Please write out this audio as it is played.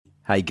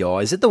Hey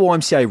guys, at the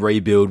YMCA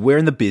Rebuild, we're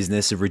in the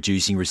business of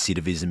reducing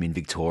recidivism in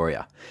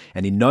Victoria,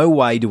 and in no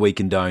way do we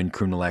condone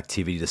criminal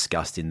activity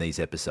discussed in these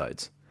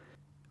episodes.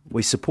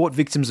 We support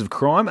victims of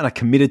crime and are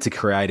committed to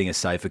creating a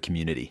safer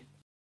community.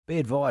 Be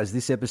advised,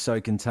 this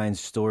episode contains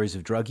stories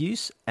of drug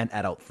use and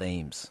adult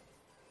themes.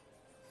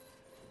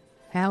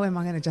 How am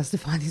I going to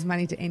justify this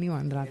money to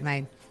anyone that I've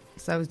made?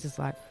 So it was just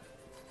like,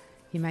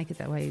 you make it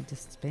that way, you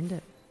just spend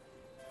it.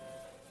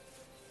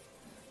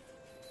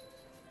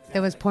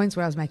 There was points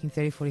where I was making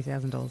 $30,000,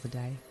 $40,000 a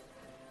day.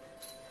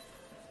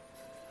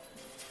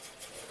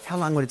 How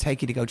long would it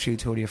take you to go through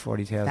 $30,000 or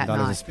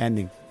 $40,000 of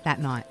spending? That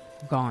night,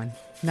 gone.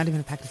 Not even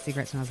a pack of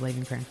cigarettes when I was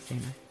leaving Crown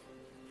Casino.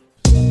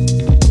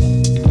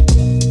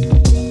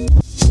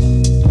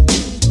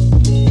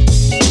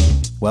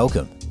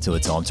 Welcome to A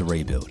Time to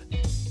Rebuild,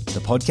 the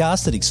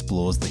podcast that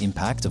explores the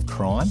impact of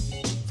crime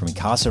from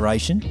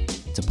incarceration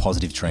to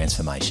positive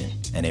transformation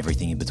and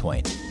everything in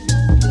between.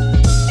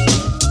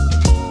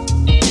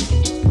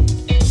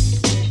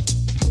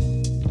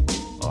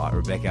 All right,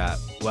 Rebecca,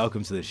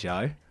 welcome to the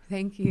show.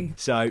 Thank you.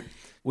 So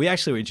we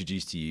actually were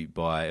introduced to you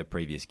by a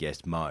previous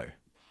guest, Mo.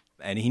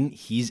 And in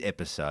his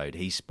episode,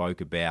 he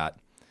spoke about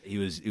he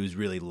was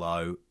really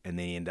low, and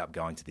then he ended up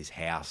going to this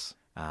house,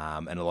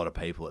 and a lot of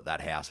people at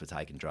that house were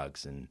taking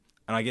drugs. And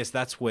I guess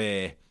that's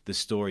where the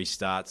story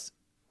starts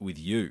with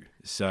you.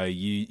 So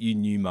you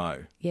knew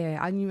Mo. Yeah,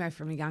 I knew Mo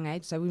from a young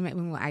age. So we met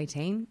when we were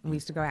 18. We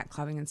used to go out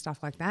clubbing and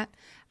stuff like that.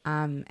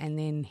 And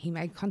then he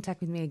made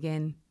contact with me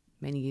again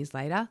many years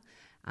later.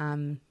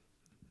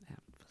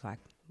 Like,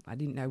 I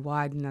didn't know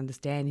why, I didn't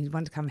understand. He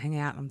wanted to come hang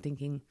out. I'm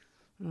thinking,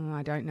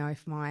 I don't know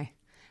if my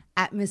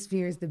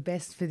atmosphere is the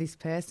best for this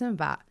person,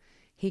 but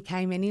he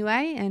came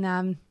anyway. And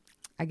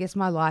I guess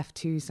my life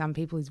to some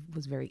people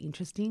was very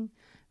interesting,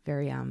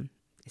 very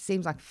it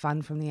seems like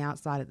fun from the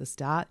outside at the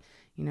start.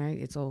 You know,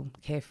 it's all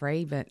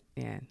carefree, but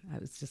yeah, I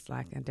was just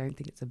like, I don't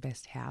think it's the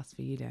best house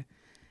for you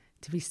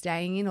to be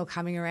staying in or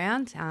coming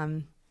around.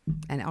 And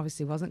it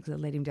obviously wasn't, because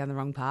it led him down the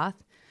wrong path.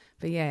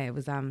 But yeah, it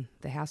was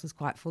the house was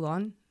quite full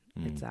on.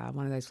 It's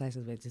one of those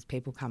places where it's just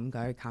people come,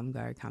 go, come,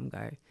 go, come,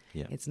 go.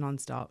 Yeah. It's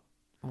nonstop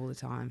all the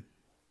time.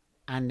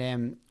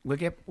 And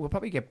we'll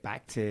probably get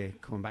back to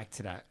coming back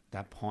to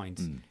that point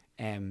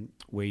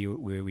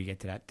where we get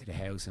to the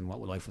house and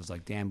what life was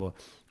like then. But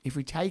if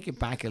we take it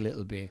back a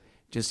little bit,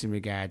 just in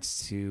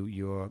regards to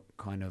your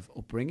kind of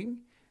upbringing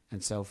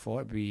and so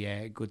forth, it'd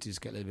be good to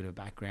just get a little bit of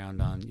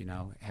background on, you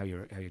know, how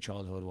your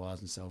childhood was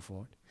and so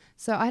forth.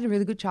 So I had a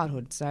really good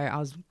childhood. So I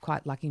was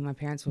quite lucky. My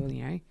parents were,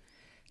 you know,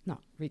 not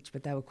rich,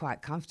 but they were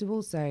quite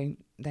comfortable. So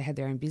they had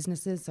their own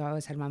businesses. So I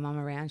always had my mum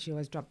around. She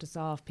always dropped us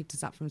off, picked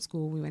us up from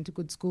school. We went to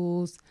good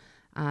schools.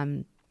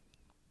 It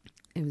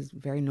was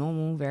very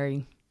normal,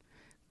 very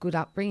good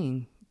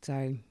upbringing.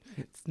 So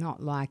it's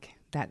not like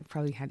that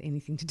probably had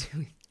anything to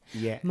do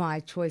with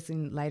my choice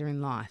later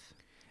in life.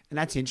 And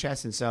that's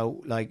interesting.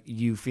 So, like,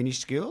 you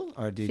finished school,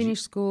 or did you?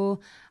 Finished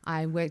school.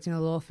 I worked in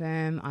a law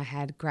firm. I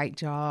had a great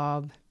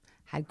job,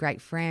 had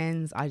great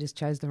friends. I just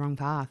chose the wrong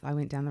path. I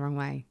went down the wrong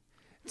way.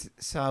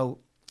 So,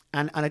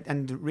 and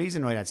the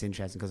reason why that's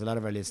interesting, because a lot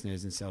of our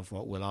listeners and so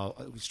forth will all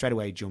straight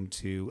away jump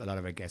to a lot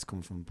of our guests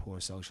come from poor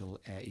social,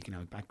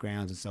 economic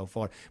backgrounds and so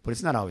forth. But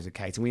it's not always the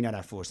case, and we know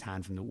that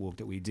firsthand from the work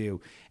that we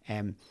do.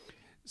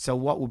 So,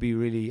 what would be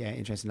really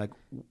interesting, like,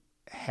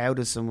 how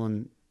does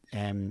someone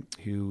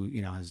who,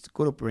 you know, has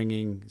good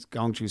upbringing, is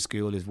going through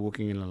school, is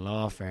working in a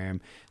law firm,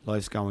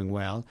 life's going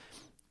well,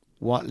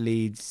 what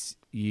leads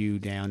you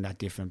down that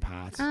different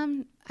path?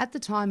 At the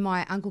time,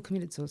 my uncle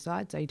committed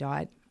suicide, so he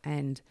died,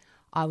 and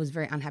I was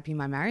very unhappy in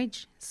my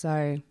marriage.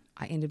 So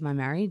I ended my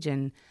marriage,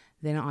 and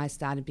then I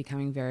started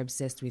becoming very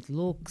obsessed with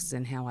looks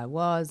and how I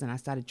was, and I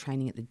started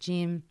training at the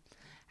gym,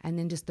 and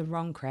then just the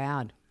wrong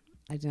crowd.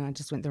 I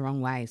just went the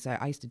wrong way. So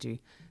I used to do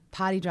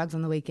party drugs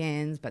on the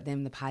weekends, but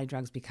then the party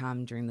drugs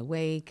become during the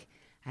week,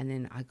 and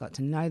then I got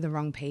to know the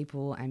wrong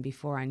people, and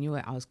before I knew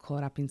it, I was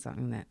caught up in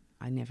something that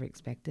I never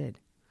expected.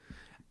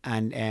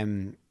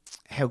 And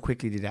how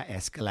quickly did that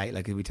escalate?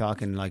 Like, are we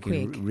talking like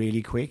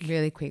really quick?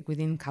 Really quick,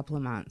 within a couple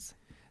of months.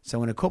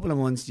 So in a couple of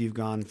months, you've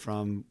gone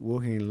from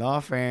working in a law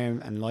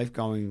firm and life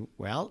going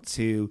well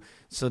to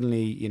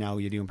suddenly, you know,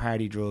 you're doing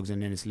party drugs,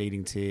 and then it's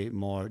leading to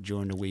more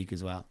during the week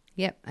as well.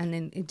 Yep, and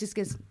then it just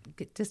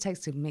takes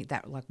to meet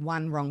that like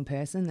one wrong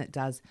person that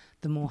does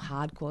the more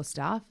hardcore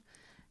stuff,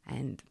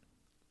 and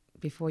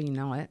before you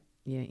know it,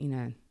 you're in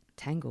a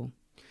tangle.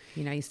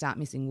 You know, you start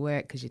missing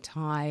work because you're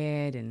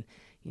tired, and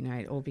you know,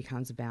 it all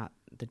becomes about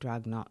the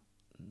drug, not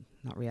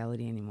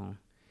reality anymore.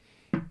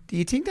 Do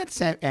you think that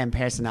certain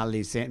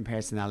personalities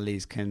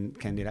can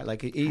do that?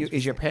 Like,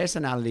 is your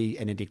personality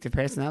an addictive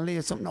personality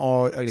or something?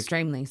 Or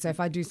extremely. So if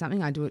I do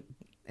something, I do it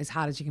as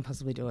hard as you can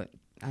possibly do it.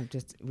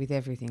 With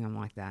everything, I'm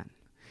like that.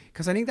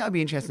 Because I think that would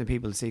be interesting to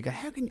people to see.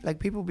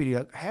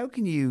 How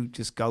can you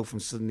just go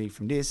from suddenly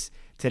from this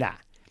to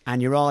that,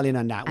 and you're all in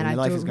on that? And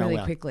I do it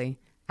really quickly.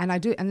 And I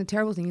do, and the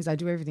terrible thing is I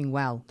do everything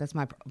well. That's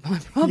my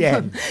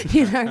problem.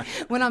 You know,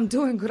 when I'm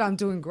doing good, I'm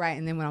doing great.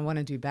 And then when I want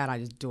to do bad, I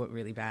just do it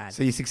really bad.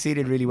 So you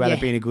succeeded really well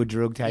at being a good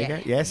drug taker,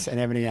 Yeah. yes, and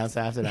everything else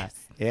after that.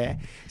 Yeah.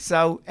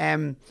 So,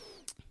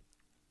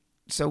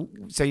 so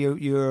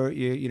your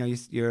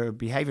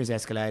behaviour's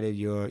escalated.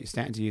 You're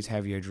starting to use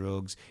heavier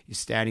drugs. You're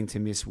starting to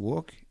miss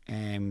work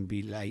and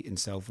be late and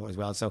so forth as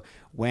well. So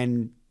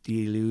when do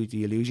you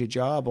lose your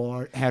job,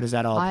 or how does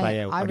that all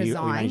play out? I Or do you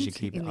resigned manage to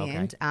keep in it?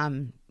 the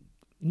end.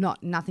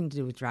 Nothing to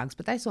do with drugs,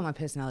 but they saw my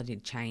personality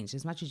had changed.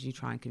 As much as you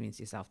try and convince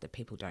yourself that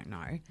people don't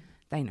know,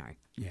 they know.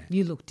 Yeah.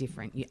 You look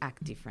different, you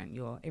act different,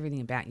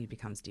 everything about you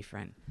becomes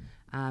different.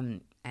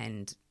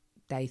 And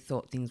they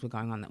thought things were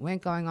going on that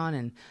weren't going on,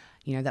 and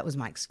you know that was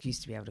my excuse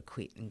to be able to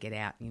quit and get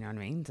out. You know what I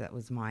mean? That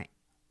was my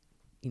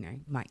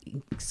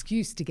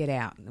excuse to get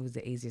out. It was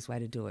the easiest way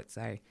to do it.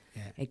 So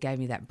it gave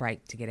me that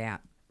break to get out,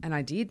 and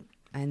I did.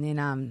 And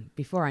then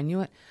before I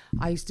knew it,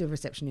 I used to do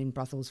reception in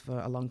brothels for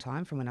a long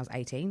time. From when I was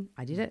 18,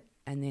 I did it.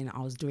 And then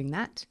I was doing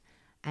that.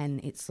 And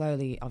it's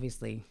slowly,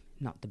 obviously,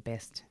 not the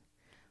best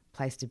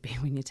place to be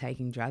when you're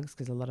taking drugs,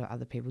 because a lot of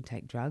other people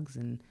take drugs.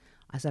 And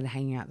I started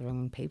hanging out with the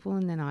wrong people.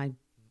 And then I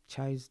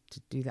chose to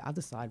do the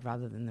other side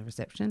rather than the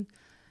reception.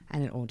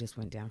 And it all just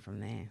went down from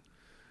there.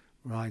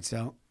 Right.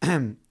 So,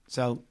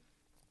 so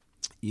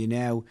you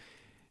now,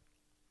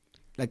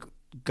 like,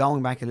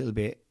 going back a little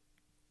bit,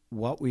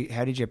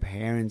 how did your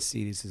parents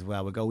see this as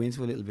well? We'll go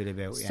into a little bit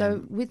about.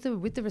 So with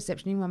the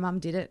receptioning, my mum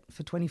did it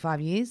for 25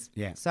 years.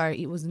 Yeah. So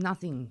it was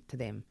nothing to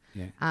them.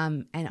 Yeah.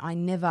 And I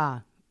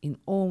never, in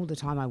all the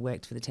time I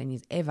worked for the 10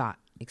 years, ever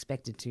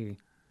expected to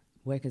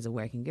work as a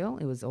working girl.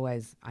 It was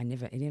always, it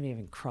never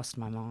even crossed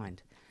my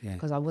mind,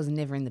 because I was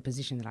never in the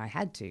position that I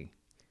had to.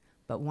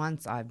 But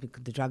once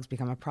the drugs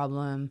become a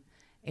problem,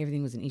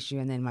 everything was an issue,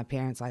 and then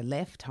I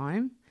left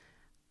home.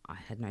 I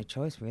had no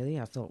choice really.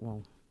 I thought,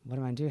 well, what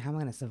am I going to do? How am I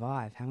going to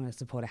survive? How am I going to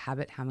support a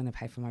habit? How am I going to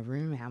pay for my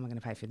room? How am I going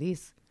to pay for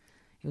this?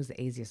 It was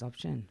the easiest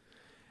option.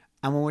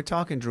 And when we're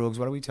talking drugs,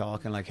 what are we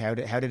talking? Like, how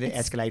did it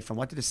escalate from?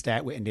 What did it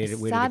start with, and where did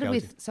it go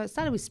to? So it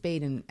started with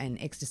speed and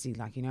ecstasy,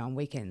 like, you know, on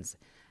weekends.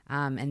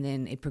 And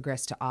then it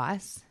progressed to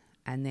ice.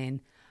 And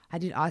then I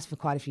did ice for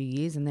quite a few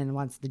years. And then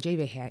once the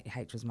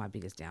GBH was my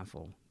biggest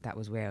downfall. That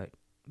was where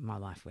my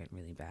life went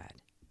really bad.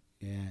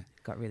 Yeah.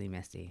 It got really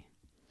messy.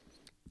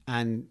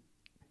 And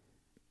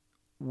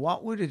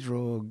what were the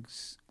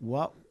drugs?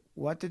 What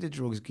did the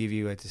drugs give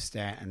you at the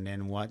start, and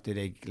then what did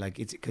they like?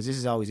 It's because this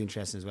is always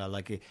interesting as well.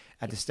 Like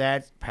at the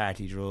start,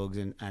 party drugs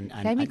and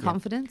it gave me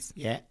confidence.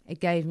 Yeah, it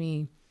gave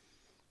me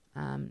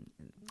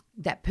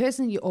that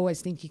person you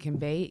always think you can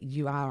be.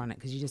 You are on it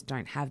because you just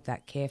don't have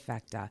that care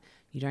factor.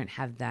 You don't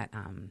have that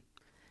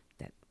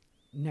that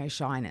no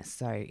shyness.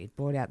 So it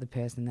brought out the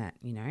person that,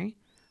 you know,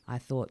 I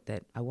thought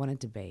that I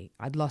wanted to be.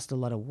 I'd lost a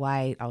lot of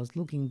weight. I was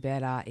looking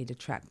better. It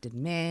attracted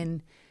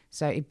men.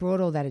 So it brought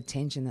all that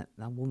attention that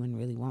a woman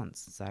really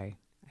wants. So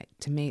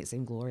to me, it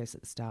seemed glorious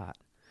at the start.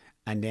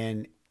 And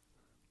then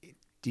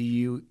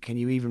can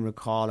you even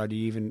recall, or do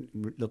you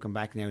even, looking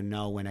back now,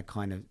 know when it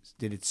kind of,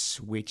 did it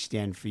switch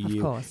then for you?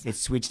 Of course. It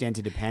switched then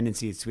to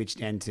dependency, it switched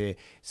then to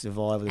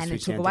survival. And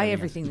it took away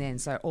everything then.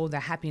 So all the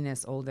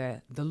happiness, all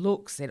the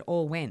looks, it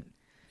all went.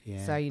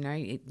 Yeah. So, you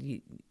know,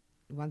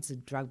 once a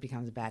drug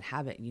becomes a bad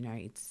habit, you know,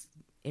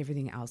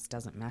 everything else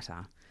doesn't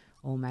matter.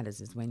 All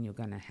matters is how you're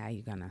going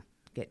to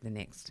get the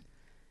next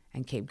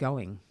and keep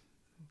going.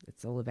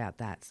 It's all about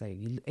that. So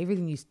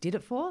everything you did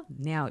it for,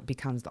 now it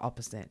becomes the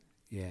opposite.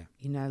 Yeah.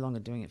 You're no longer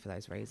doing it for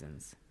those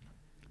reasons.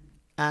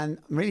 And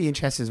I'm really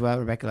interested as well,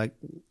 Rebecca, like,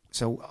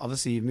 so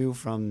obviously you moved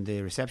from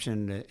the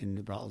reception in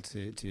the brothel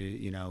to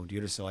you know, the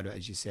other side,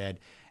 as you said,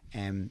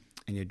 and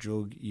your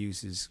drug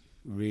use is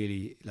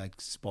really like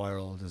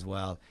spiraled as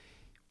well.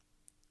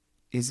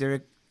 Is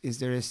there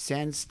a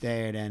sense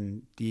there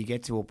then, do you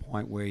get to a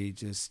point where you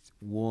just,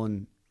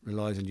 one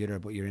relies on the other,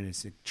 but you're in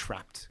a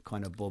trapped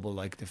kind of bubble,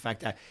 like the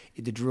fact that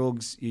the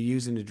drugs, you're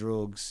using the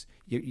drugs,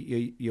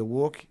 your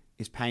work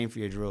is paying for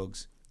your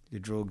drugs, the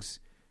drugs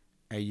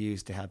are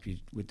used to help you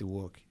with the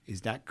work. Is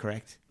that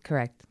correct?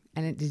 Correct.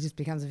 And it just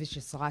becomes a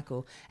vicious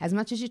cycle. As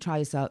much as you try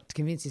yourself to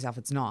convince yourself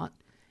it's not,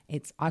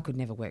 I could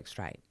never work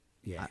straight.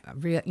 Yeah.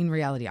 In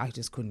reality, I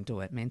just couldn't do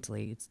it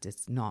mentally. It's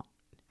just not.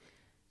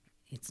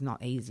 It's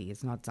not easy.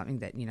 It's not something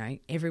that, you know,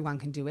 everyone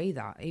can do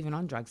either. Even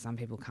on drugs, some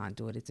people can't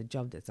do it. It's a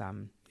job that's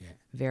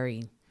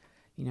very,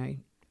 you know,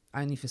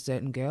 only for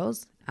certain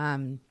girls.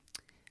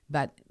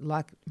 But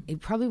like, it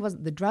probably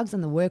wasn't, the drugs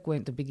and the work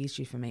weren't the big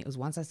issue for me. It was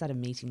once I started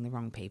meeting the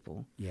wrong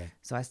people. Yeah.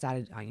 So I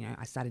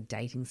started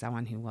dating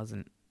someone who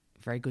wasn't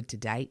very good to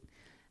date,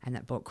 and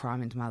that brought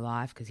crime into my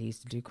life because he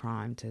used to do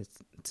crime to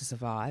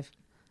survive.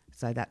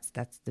 So that's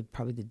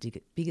probably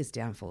the biggest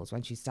downfall is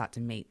once you start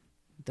to meet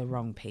the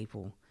wrong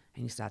people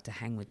and you start to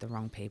hang with the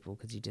wrong people,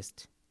 because you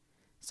just,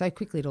 so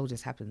quickly it all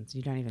just happens.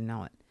 You don't even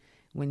know it.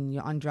 When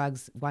you're on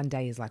drugs, one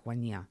day is like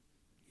 1 year.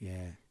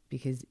 Yeah.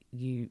 Because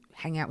you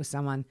hang out with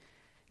someone,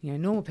 you know, a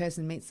normal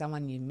person meets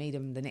someone, you meet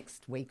them the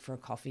next week for a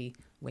coffee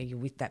where you're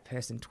with that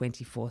person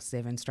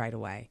 24/7 straight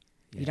away.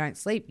 Yeah. You don't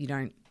sleep, you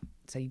don't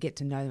So you get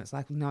to know them. It's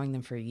like knowing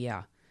them for a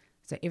year.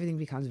 So everything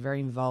becomes very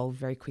involved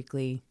very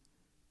quickly.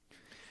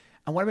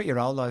 And what about your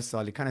old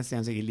lifestyle? It kind of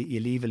sounds like you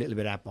leave a little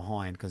bit out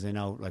behind, because I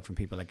know, like, from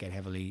people that get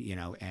heavily,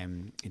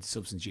 into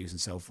substance use and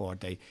so forth,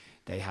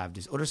 they have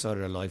this other side of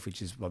their life,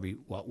 which is probably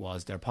what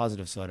was their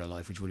positive side of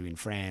life, which would have been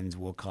friends,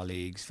 work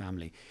colleagues,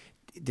 family.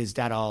 Does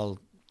that all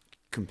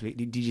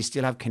completely? Did you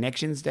still have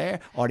connections there,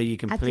 or do you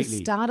completely? At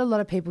the start, a lot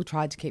of people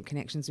tried to keep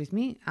connections with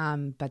me,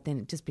 but then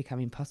it just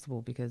became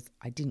impossible because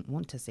I didn't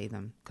want to see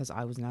them because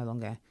I was no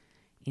longer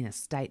in a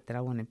state that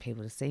I wanted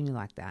people to see me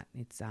like that.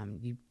 It's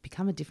you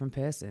become a different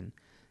person.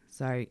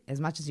 So as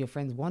much as your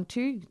friends want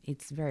to,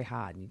 it's very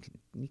hard.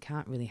 You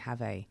can't really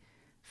have a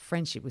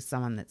friendship with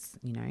someone that's,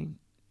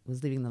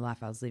 was living the life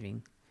I was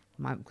living.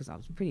 Because I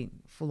was pretty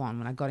full on.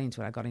 When I got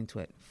into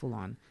it full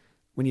on.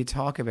 When you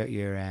talk about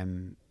your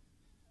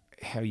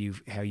how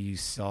you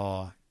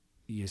saw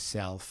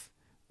yourself,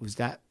 was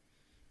that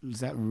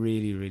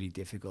really, really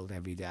difficult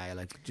every day?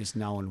 Like, just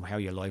knowing how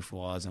your life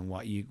was and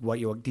what you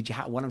did you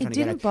have? What I'm trying to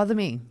get at. It didn't bother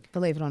me,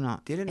 believe it or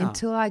not. Did it not?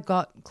 Until I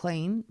got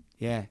clean.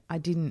 Yeah. I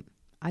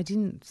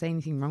didn't see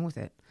anything wrong with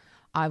it.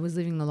 I was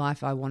living the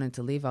life I wanted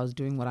to live. I was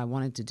doing what I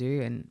wanted to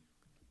do, and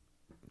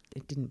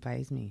it didn't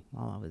faze me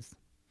while I was.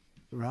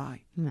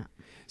 Right. No.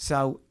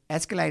 So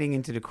escalating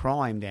into the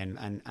crime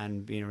then,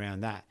 and being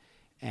around that,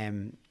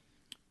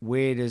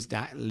 where does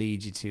that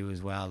lead you to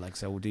as well? Like,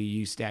 so do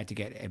you start to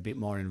get a bit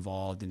more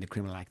involved in the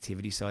criminal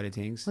activity side of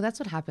things? Well, that's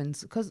what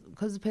happens because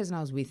the person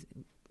I was with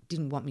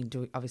didn't want me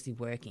obviously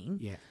working.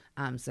 Yeah.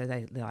 So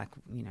they're like,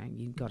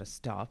 you've got to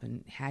stop.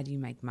 And how do you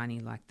make money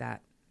like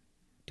that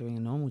doing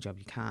a normal job?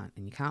 You can't.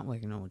 And you can't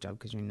work a normal job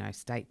because you're in no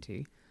state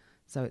to.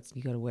 So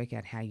you got to work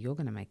out how you're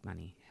going to make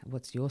money.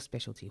 What's your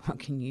specialty? What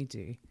can you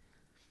do?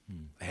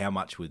 How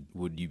much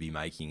would you be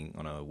making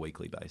on a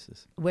weekly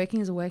basis?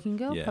 Working as a working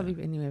girl, Yeah.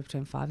 probably anywhere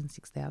between 5,000 and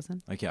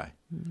 6,000. Okay.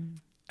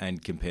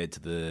 And compared to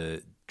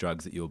the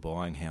drugs that you were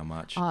buying, how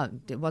much? Oh,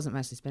 it wasn't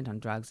mostly spent on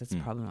drugs. That's the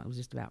problem. It was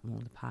just about more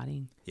the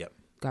partying. Yep.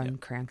 Going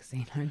Crown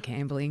Casino,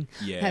 gambling.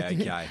 Yeah,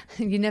 okay.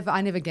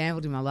 I never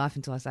gambled in my life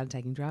until I started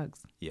taking drugs.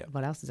 Yeah.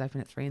 What else is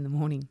open at 3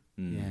 a.m?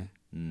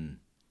 Yeah.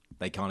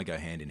 They kind of go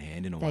hand in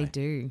hand in a way. They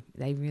do.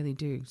 They really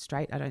do.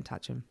 Straight, I don't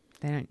touch them.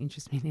 They don't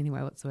interest me in any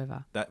way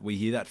whatsoever. That we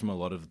hear that from a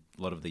lot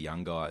of the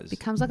young guys. It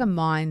becomes like a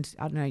mind.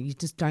 I don't know. You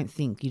just don't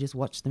think. You just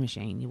watch the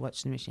machine. You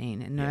watch the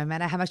machine, and no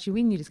matter how much you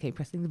win, you just keep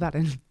pressing the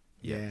button.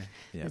 Yeah.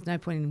 There's no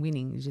point in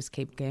winning. You just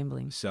keep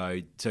gambling.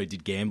 So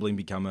did gambling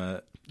become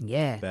a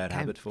bad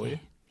habit for you?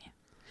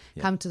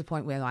 Yeah. Come to the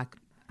point where like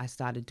I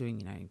started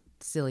doing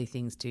silly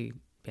things to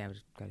be able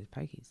to go to the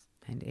pokies,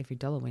 and every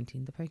dollar went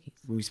in the pokies.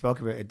 When we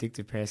spoke about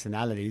addictive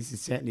personalities,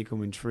 it's certainly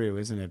coming true,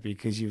 isn't it?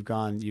 Because you're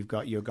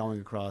going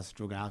across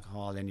drug and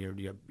alcohol, and you're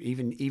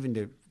even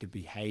the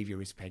behaviour,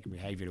 risk-taking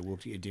behaviour, the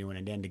work that you're doing,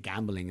 and then the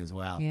gambling as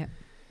well. Yeah.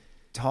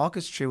 Talk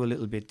us through a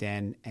little bit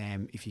then,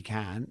 if you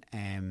can,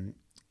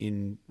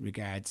 in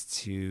regards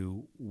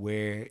to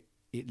where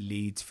it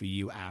leads for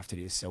you after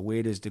this. So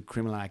where does the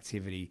criminal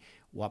activity,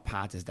 what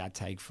path does that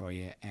take for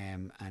you,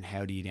 and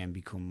how do you then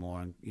become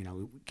more,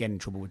 get in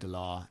trouble with the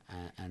law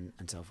and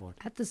so forth?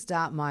 At the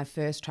start, my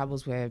first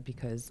troubles were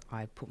because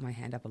I put my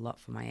hand up a lot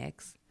for my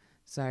ex.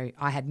 So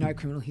I had no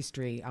criminal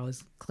history. I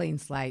was clean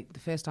slate. The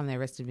first time they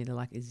arrested me, they're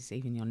like, is this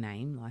even your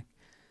name? Like,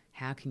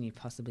 how can you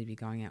possibly be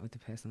going out with a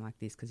person like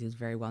this? Because he was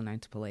very well known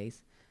to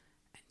police.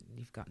 And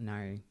you've got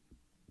no...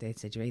 They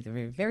said you're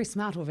either very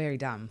smart or very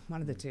dumb,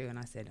 one of the two. And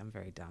I said, I'm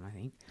very dumb, I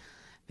think.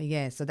 But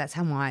yeah, so that's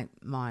how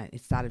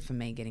it started for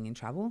me getting in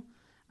trouble.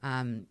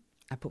 I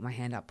put my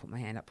hand up,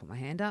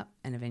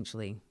 and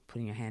eventually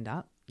putting your hand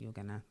up, you're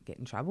going to get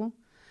in trouble.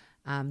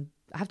 I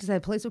have to say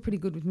the police were pretty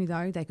good with me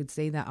though. They could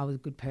see that I was a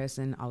good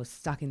person. I was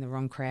stuck in the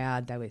wrong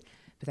crowd. But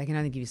they can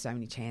only give you so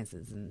many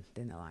chances, and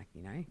then they're like,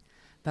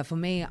 But for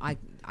me, I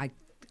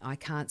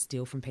can't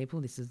steal from people.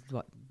 This is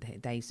what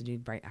they used to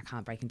do. I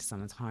can't break into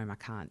someone's home. I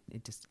can't.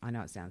 I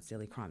know it sounds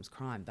silly. Crime's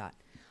crime, but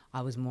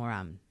I was more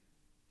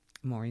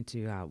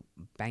into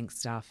bank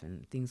stuff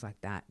and things like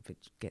that,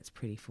 which gets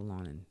pretty full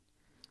on. And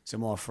so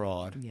more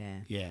fraud. Yeah.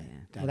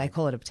 Well, they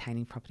call it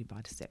obtaining property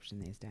by deception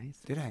these days.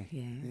 Do they?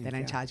 Yeah. They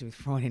don't charge you with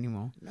fraud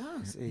anymore. No,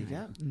 there you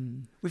go.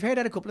 We've heard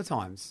that a couple of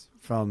times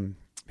from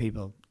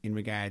people in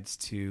regards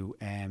to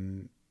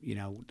the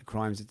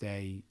crimes that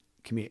they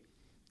commit.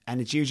 And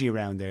it's usually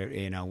around their,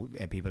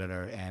 people that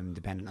are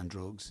dependent on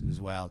drugs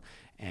as well,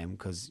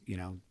 because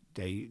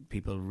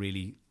people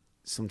really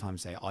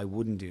sometimes say, I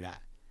wouldn't do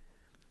that,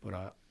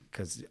 but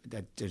because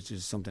there's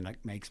just something that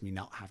makes me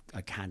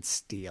I can't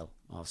steal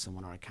off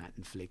someone, or I can't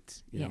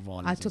inflict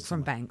violence. I took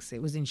from banks.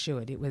 It was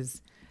insured.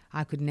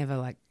 I could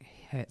never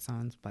hurt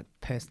someone,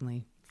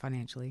 personally,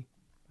 financially.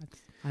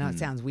 I know it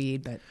sounds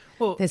weird, but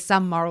there's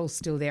some morals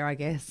still there, I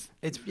guess.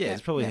 It's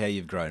probably how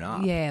you've grown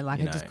up. Yeah, I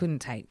just couldn't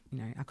take,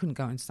 I couldn't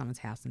go into someone's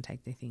house and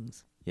take their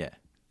things. Yeah.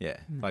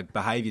 Like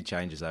behaviour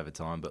changes over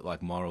time, but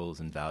like morals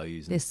and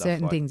values and there's stuff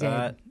certain like things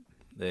that,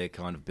 they're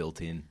kind of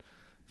built in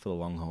for the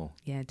long haul.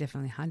 Yeah,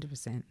 definitely,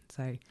 100%.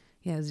 So,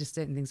 there's just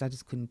certain things I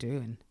just couldn't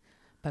do.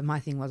 But my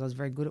thing was I was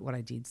very good at what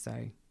I did,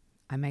 so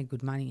I made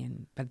good money,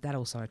 but that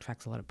also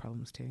attracts a lot of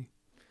problems too.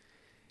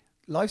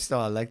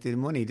 Lifestyle, like the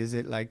money, does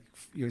it, like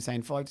you were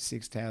saying 5,000 to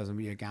 6,000,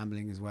 but you're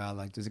gambling as well?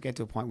 Like, does it get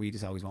to a point where you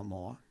just always want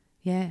more?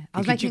 Yeah,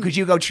 Could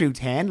you go through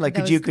 10? Like,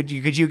 could you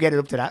get it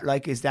up to that?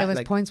 Like, is that there was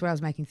like points where I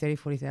was making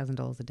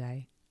 $30,000-$40,000 a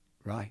day.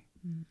 right?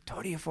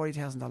 $30,000 or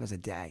 $40,000 a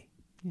day.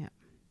 Yeah,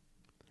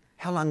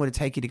 How long would it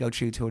take you to go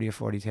through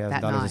 $30,000 or $40,000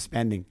 That of night.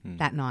 spending?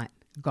 that night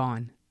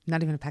gone.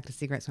 Not even a pack of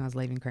cigarettes when I was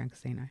leaving Crown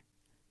Casino.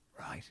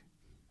 Right.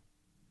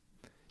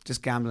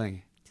 Just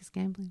gambling. Just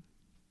gambling.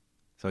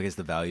 So I guess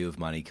the value of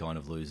money kind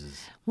of loses.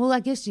 Well,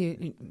 I guess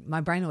my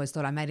brain always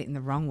thought I made it in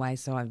the wrong way,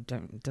 so it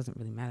doesn't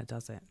really matter,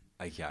 does it?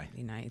 Okay.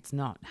 You know, it's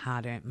not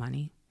hard-earned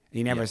money.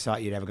 You never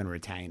thought you'd ever going to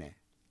retain it.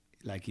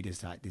 Like, you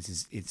just thought,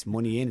 it's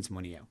money in, it's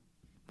money out.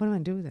 What am I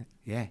going to do with it?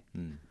 Yeah.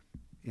 Mm.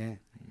 Yeah.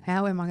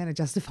 How am I going to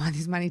justify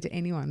this money to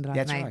anyone that I've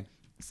That's made? right.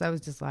 So it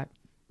was just like,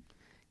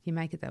 you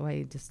make it that way,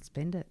 you just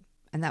spend it.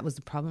 And that was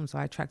the problem. So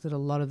I attracted a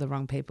lot of the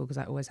wrong people because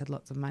I always had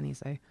lots of money.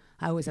 So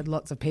I always had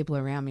lots of people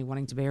around me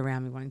wanting to be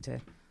around me,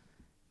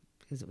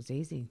 because it was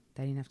easy.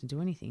 They didn't have to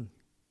do anything.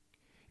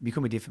 You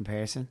become a different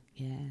person.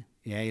 Yeah.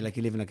 Yeah,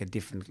 you're living like a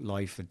different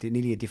life,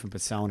 nearly a different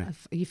persona.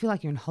 You feel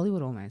like you're in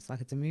Hollywood almost,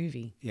 like it's a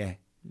movie. Yeah.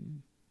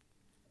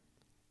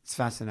 It's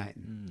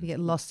fascinating. You get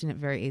lost in it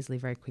very easily,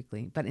 very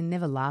quickly. But it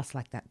never lasts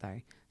like that,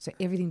 though. So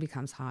everything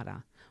becomes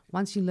harder.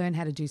 Once you learn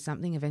how to do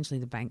something, eventually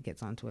the bank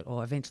gets onto it,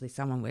 or eventually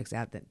someone works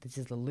out that this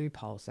is the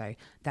loophole. So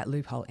that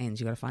loophole ends.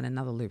 You've got to find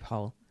another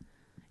loophole.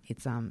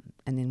 It's and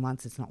then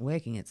once it's not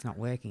working, it's not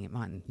working.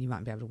 You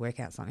might be able to work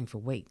out something for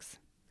weeks.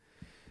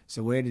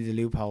 So where did the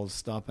loopholes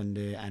stop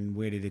and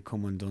where did it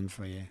come undone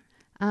for you?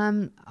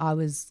 I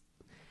was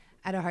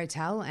at a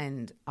hotel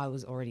and I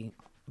was already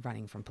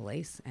running from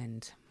police,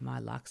 and my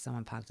luck,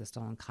 someone parked a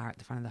stolen car at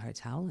the front of the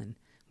hotel, and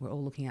we're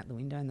all looking out the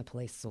window and the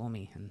police saw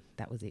me, and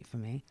that was it for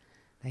me.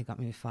 They got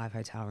me with 5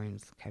 hotel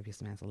rooms, copious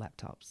amounts of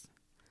laptops.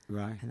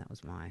 Right. And that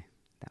was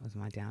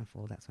my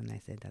downfall. That's when they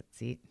said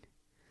that's it.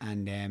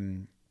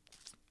 And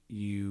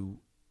you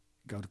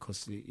go to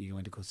custody. You go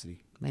into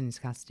custody. Went into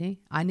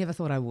custody. I never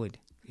thought I would.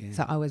 Yeah.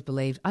 So I always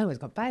believed I always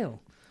got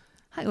bail.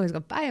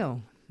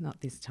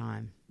 Not this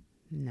time.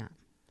 No.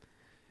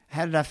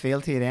 How did that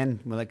feel to you then?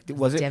 Well, like,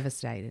 was it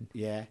devastated?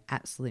 Yeah.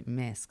 Absolute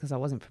mess, because I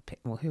wasn't prepared.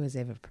 Well, who was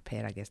ever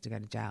prepared, I guess, to go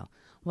to jail?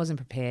 Wasn't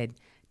prepared.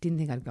 Didn't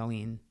think I'd go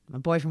in. My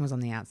boyfriend was on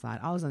the outside.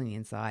 I was on the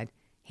inside.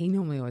 He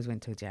normally always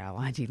went to jail.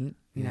 I didn't.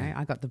 You know,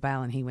 I got the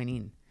bail and he went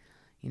in.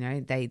 You know,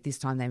 this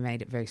time they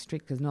made it very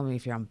strict, because normally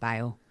if you're on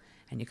bail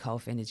and you're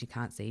co-offenders, you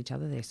can't see each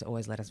other. They used to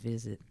always let us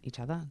visit each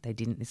other. They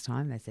didn't this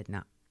time. They said,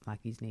 nah, like,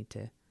 you need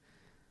to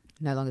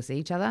no longer see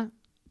each other.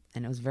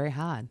 And it was very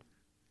hard.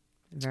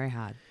 Very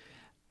hard.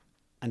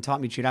 And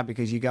talk me through that,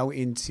 because you go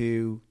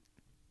into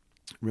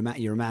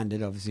you're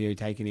remanded, obviously you're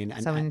taken in.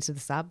 And, So I went into the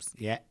subs.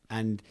 yeah,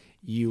 and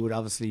you would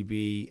obviously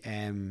be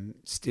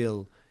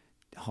still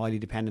highly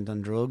dependent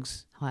on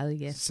drugs. Highly,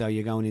 yes. So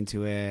you're going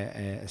into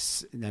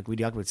like we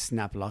dealt with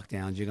snap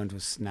lockdowns. You're going to a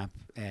snap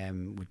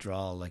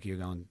withdrawal. Like, you're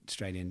going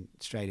straight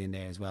in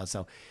there as well.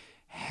 So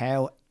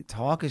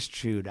talk us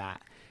through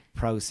that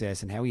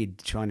process, and how are you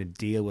trying to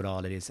deal with all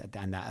of this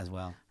and that as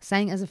well?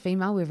 Saying as a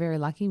female, we're very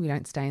lucky. We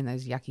don't stay in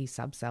those yucky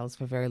sub cells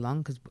for very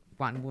long, because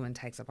one woman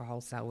takes up a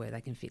whole cell where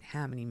they can fit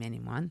how many men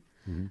in one.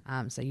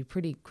 Mm-hmm. So you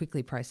pretty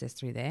quickly process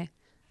through there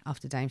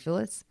after Dame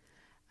Phyllis.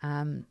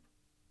 I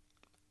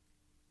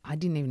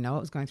didn't even know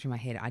what was going through my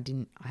head. I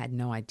had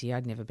no idea.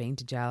 I'd never been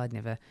to jail. I'd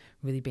never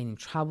really been in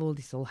trouble.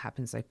 This all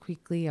happened so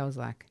quickly. I was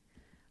like,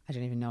 I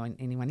don't even know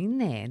anyone in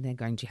there. And they're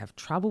going, do you have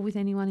trouble with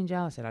anyone in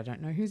jail? I said, I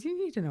don't know who's in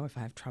here to know if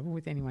I have trouble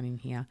with anyone in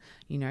here.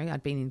 You know,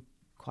 I'd been in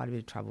quite a bit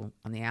of trouble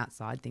on the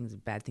outside,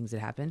 bad things that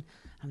happened.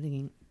 I'm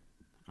thinking,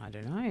 I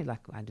don't know, like,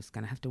 I'm just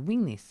going to have to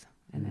wing this.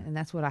 And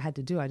that's what I had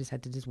to do. I just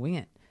had to just wing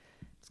it.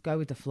 Just go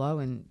with the flow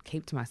and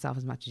keep to myself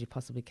as much as you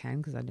possibly can,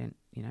 because I don't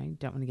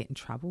want to get in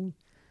trouble.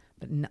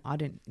 But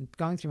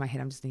going through my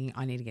head, I'm just thinking,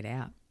 I need to get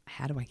out.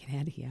 How do I get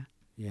out of here?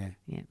 Yeah.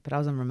 Yeah. But I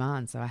was on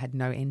remand, so I had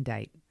no end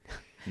date.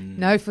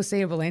 No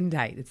foreseeable end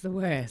date. It's the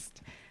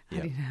worst.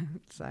 Yep.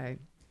 So.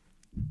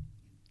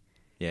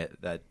 Yeah,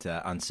 that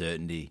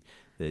uncertainty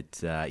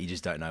that you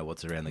just don't know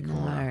what's around the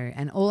corner. No,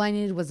 and all I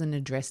needed was an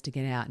address to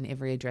get out, and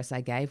every address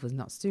I gave was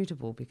not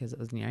suitable because it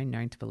was,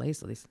 known to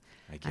police or this.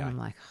 Okay. And I'm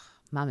like,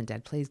 Mum and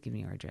Dad, please give me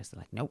your address.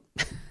 They're like, nope.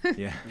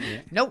 Yeah.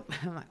 Nope.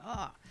 I'm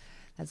like,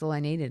 that's all I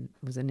needed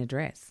was an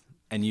address.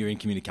 And you're in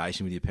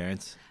communication with your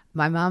parents?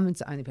 My mum is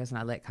the only person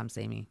I let come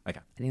see me. Okay.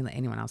 I didn't let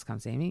anyone else come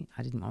see me.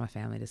 I didn't want my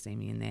family to see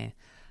me in there.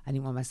 I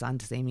didn't want my son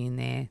to see me in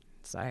there.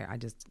 So I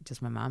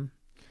just my mum.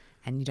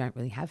 And you don't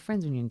really have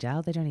friends when you're in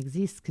jail. They don't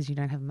exist because you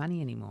don't have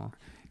money anymore.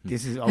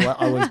 This is.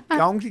 I was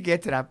going to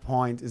get to that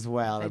point as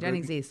well. They don't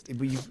exist.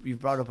 But you've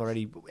brought up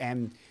already.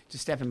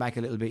 Just stepping back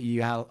a little bit,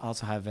 you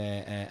also have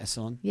a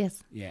son.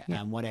 Yes. Yeah.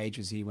 And what age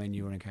was he when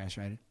you were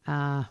incarcerated?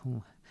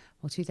 Well,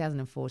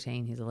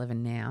 2014. He's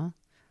 11 now.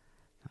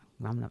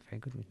 I'm not very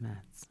good with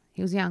maths.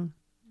 He was young.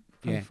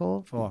 Probably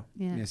 4. 4.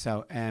 Yeah.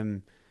 So,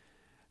 and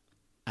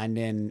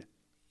then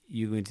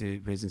you went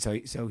to prison.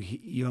 So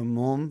your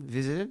mum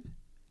visited?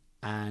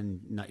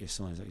 and not your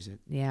son, is that what you said?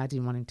 Yeah, I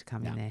didn't want him to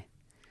come in there.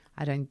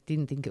 I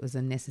didn't think it was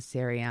a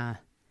necessary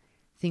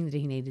thing that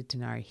he needed to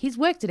know. He's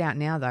worked it out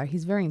now, though.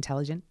 He's very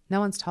intelligent. No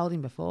one's told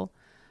him before,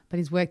 but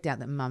he's worked out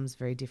that mum's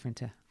very different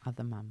to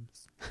other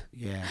mums.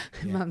 Yeah.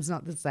 Mum's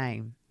not the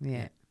same.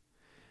 Yeah.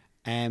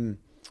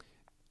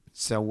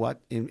 So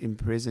what in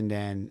prison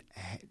then?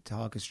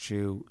 Talk us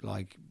through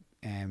like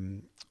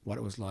what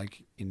it was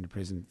like in the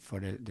prison for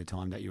the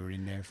time that you were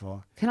in there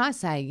for. Can I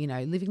say,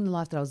 living the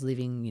life that I was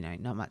living,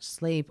 not much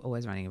sleep,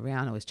 always running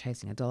around, always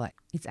chasing a dollar.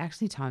 It's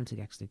actually time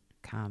to actually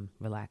calm,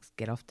 relax,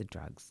 get off the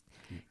drugs,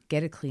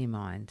 get a clear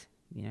mind.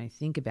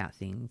 Think about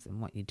things and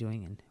what you're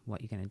doing and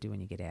what you're going to do when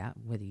you get out.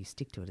 Whether you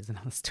stick to it is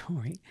another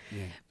story.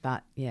 Yeah.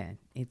 But yeah,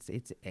 it's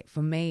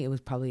for me, it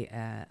was probably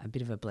a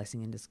bit of a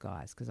blessing in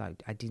disguise because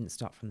I didn't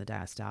stop from the day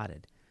I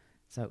started.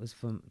 So it was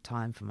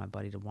time for my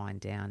body to wind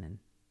down and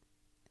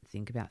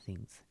think about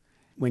things.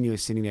 When you were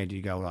sitting there, do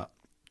you go, well,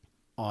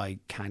 I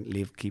can't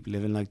keep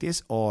living like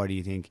this? Or do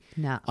you think,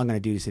 no, I'm going to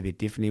do this a bit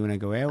differently when I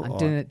go out? I'm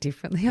doing it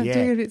differently. I'm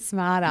doing it a bit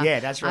smarter.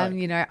 Yeah, that's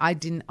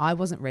right. I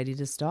wasn't ready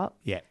to stop.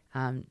 Yeah.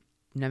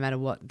 No matter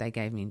what they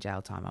gave me in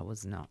jail time, I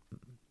was not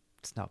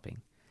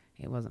stopping.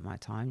 It wasn't my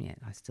time yet.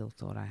 I still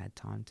thought I had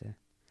time to.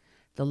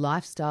 The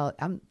lifestyle,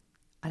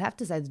 I'd have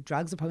to say the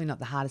drugs are probably not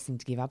the hardest thing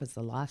to give up. It's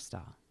the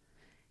lifestyle.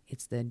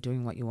 It's the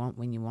doing what you want,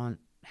 when you want,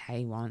 how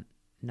you want.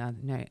 No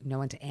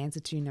one to answer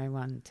to, no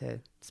one to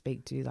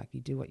speak to. Like, you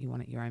do what you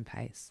want at your own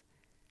pace.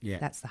 Yeah.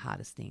 That's the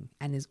hardest thing.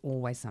 And there's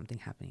always something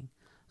happening.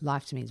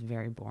 Life to me is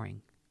very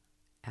boring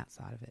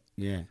outside of it.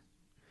 Yeah.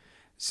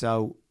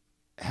 So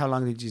how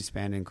long did you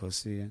spend in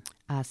custody?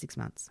 6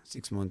 months.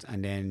 6 months,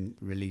 and then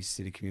released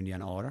to the community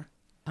on order?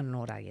 On an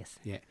order, yes.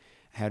 Yeah.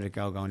 How did it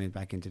go going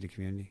back into the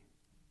community?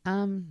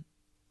 I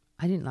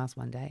didn't last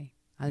one day.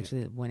 I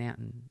literally went out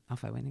and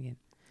off I went again.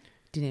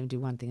 Didn't even do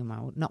one thing in my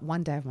order. Not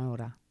one day of my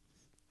order.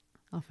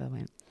 Off I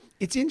went.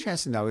 It's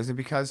interesting though, isn't it?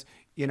 Because,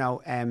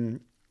 a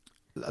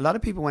lot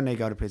of people when they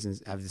go to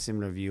prisons have the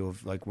similar view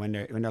of like when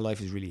their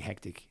life is really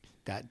hectic,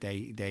 that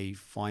they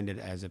find it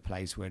as a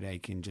place where they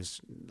can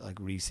just like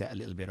reset a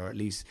little bit or at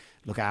least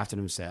look after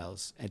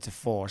themselves. It's a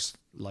force,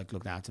 like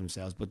looking after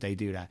themselves, but they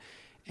do that.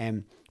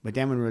 But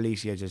then when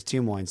release, there's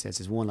two mindsets.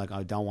 There's one like,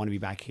 I don't want to be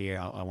back here,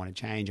 I want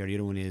to change, or the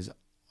other one is,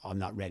 I'm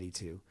not ready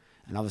to.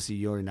 And obviously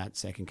you're in that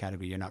second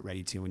category, you're not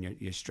ready to, and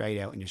you're straight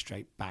out and you're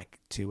straight back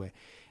to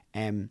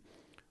it.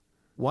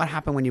 What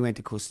happened when you went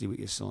to custody with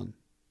your son?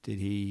 Did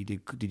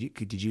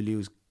you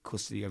lose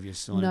custody of your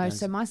son? No,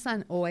 so my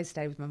son always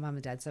stayed with my mum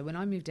and dad. So when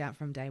I moved out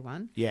from day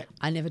one,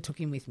 I never took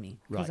him with me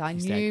because I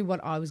knew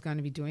what I was going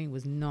to be doing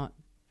was not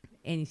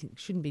anything,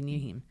 shouldn't be near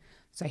him.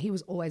 So he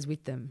was always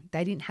with them.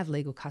 They didn't have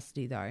legal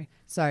custody though,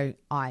 so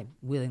I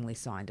willingly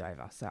signed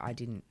over. So I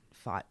didn't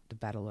fight the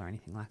battle or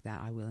anything like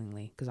that. I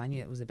willingly, because I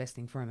knew it was the best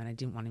thing for him and I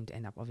didn't want him to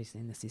end up obviously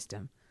in the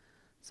system.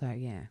 So,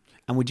 yeah.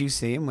 And would you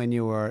see him when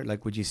you were,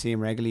 like, would you see him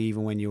regularly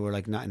even when you were,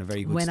 like, not in a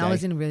very good state? When I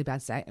was in a really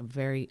bad state,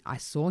 I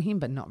saw him,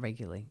 but not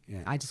regularly.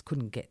 Yeah. I just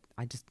couldn't get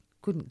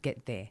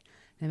there.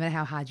 No matter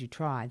how hard you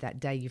try, that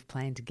day you've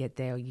planned to get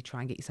there or you try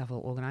and get yourself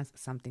all organised,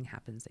 something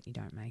happens that you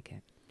don't make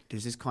it.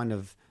 There's this kind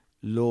of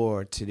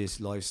lure to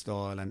this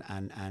lifestyle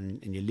and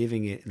you're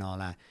living it and all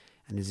that.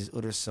 And there's this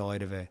other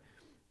side of it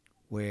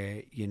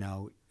where, you're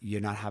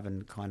not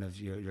having kind of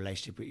your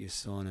relationship with your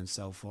son and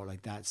so forth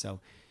like that.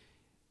 So,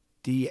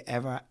 did you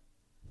ever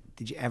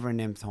in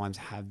them times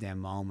have them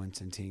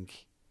moments and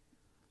think,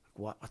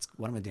 what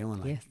am I doing?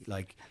 Like, yes.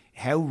 Like,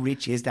 how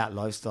rich is that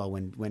lifestyle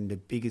when the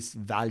biggest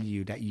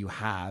value that you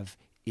have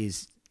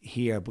is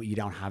here, but you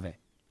don't have it?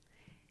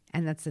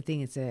 And that's the thing.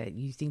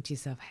 You think to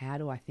yourself, how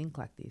do I think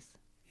like this?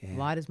 Yeah.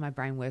 Why does my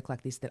brain work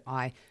like this? That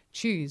I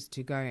choose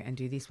to go and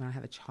do this when I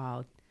have a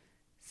child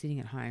sitting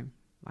at home.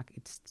 Like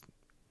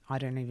I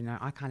don't even know.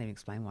 I can't even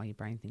explain why your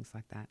brain thinks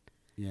like that.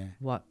 Yeah.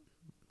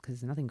 Because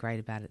there's nothing great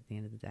about it at the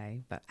end of the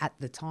day. But at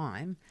the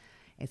time,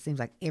 it seems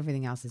like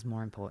everything else is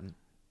more important.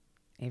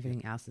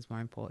 Everything else is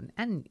more important.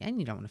 And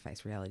you don't want to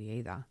face reality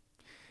either.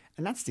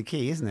 And that's the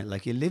key, isn't it?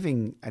 Like you're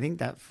living, I think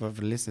that for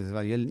the listeners as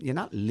well, you're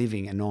not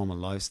living a normal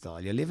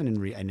lifestyle. You're living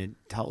in a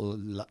total,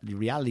 the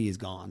reality is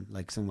gone,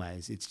 like some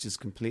ways. It's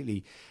just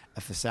completely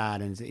a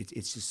facade and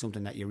it's just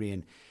something that you're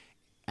in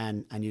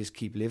and you just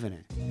keep living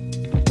it.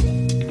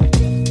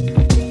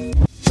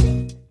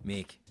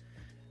 Mick.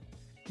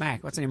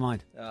 Mark, what's on your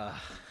mind?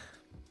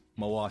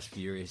 My wife's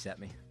furious at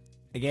me.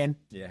 Again?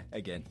 Yeah,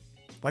 again.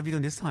 What have you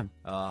done this time?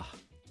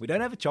 We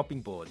don't have a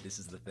chopping board. This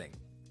is the thing.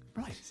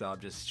 Right. So I'm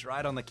just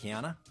straight on the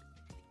counter.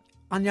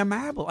 On your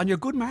marble, on your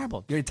good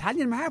marble, your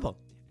Italian marble.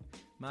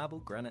 Marble,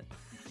 granite.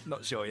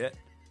 Not sure yet.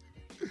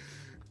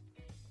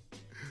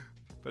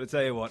 But I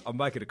tell you what, I'm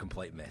making a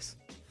complete mess.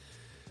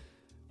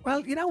 Well,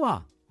 you know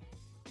what?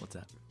 What's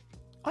that?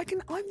 I'm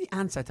the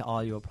answer to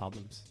all your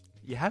problems.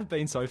 You have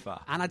been so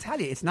far. And I tell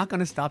you, it's not going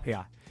to stop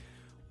here.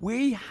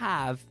 We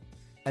have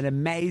an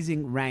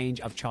amazing range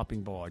of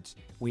chopping boards.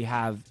 We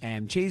have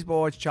cheese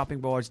boards, chopping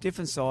boards,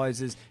 different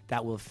sizes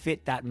that will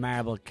fit that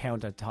marble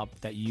countertop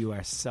that you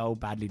are so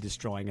badly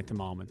destroying at the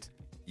moment.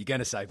 You're going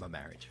to save my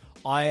marriage.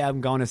 I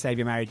am going to save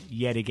your marriage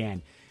yet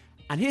again.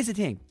 And here's the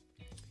thing.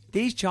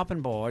 These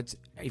chopping boards,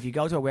 if you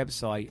go to our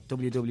website,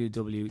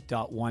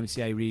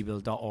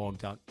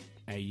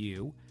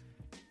 www.ymcarebuild.org.au,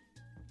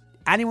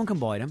 anyone can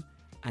buy them.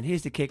 And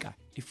here's the kicker.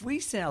 If we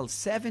sell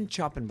 7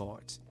 chopping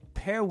boards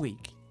per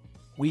week,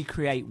 we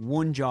create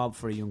 1 job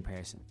for a young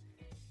person.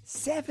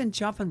 7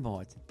 chopping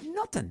boards,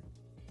 nothing.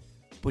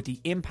 But the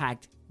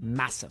impact,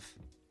 massive.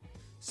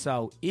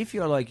 So if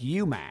you're like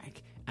you,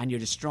 Mark, and you're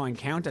destroying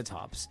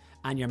countertops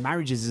and your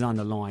marriages is on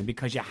the line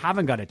because you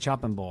haven't got a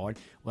chopping board,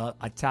 well,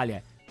 I tell you,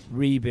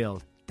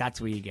 Rebuild,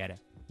 that's where you get it.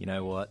 You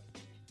know what?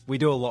 We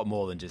do a lot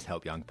more than just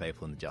help young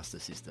people in the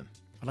justice system.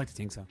 I'd like to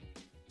think so.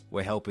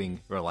 We're helping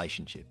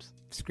relationships.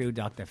 Screw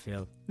Dr.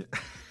 Phil.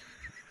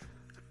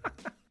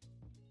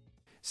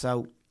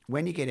 So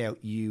when you get out,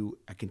 you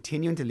are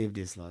continuing to live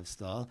this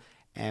lifestyle.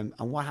 And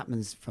what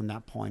happens from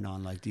that point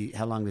on? Like,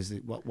 how long is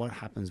it? What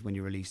happens when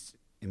you're released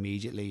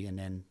immediately, and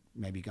then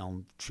maybe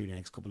going through the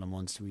next couple of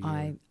months to a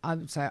year?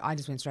 So I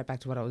just went straight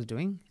back to what I was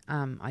doing.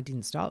 I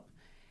didn't stop.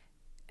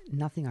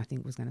 Nothing, I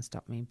think, was going to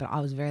stop me. But I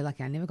was very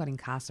lucky. I never got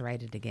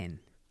incarcerated again.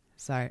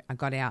 So I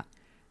got out,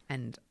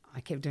 and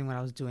I kept doing what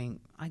I was doing.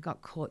 I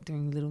got caught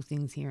doing little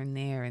things here and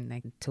there,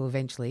 and till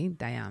eventually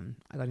I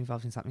got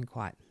involved in something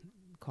quite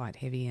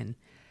heavy, and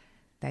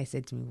they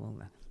said to me,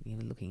 "Well, you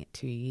were looking at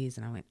 2 years,"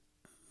 and I went.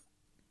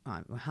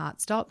 My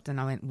heart stopped,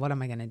 and I went, "What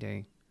am I going to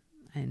do?"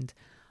 And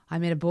I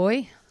met a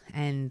boy,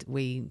 and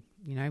we,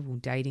 were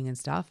dating and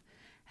stuff,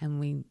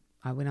 and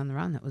I went on the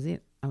run. That was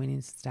it. I went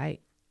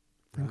interstate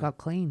and got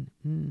clean.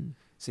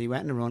 So you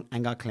went on the run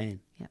and got clean.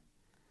 Yeah.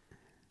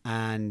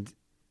 And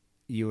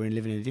you were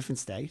living in a different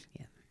state.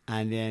 Yeah.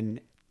 And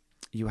then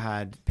you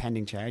had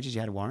pending charges.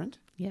 You had a warrant.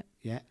 Yeah.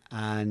 Yeah.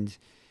 And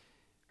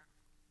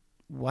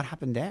what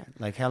happened there?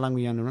 Like, how long were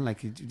you on the run?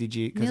 Like, did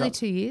you? Nearly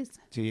 2 years.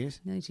 2 years.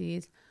 Nearly 2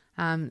 years.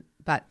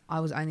 But I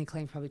was only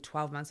clean probably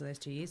 12 months of those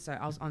 2 years. So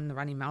I was on the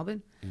run in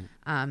Melbourne.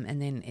 And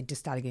then it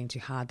just started getting too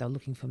hard. They were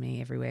looking for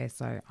me everywhere.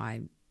 So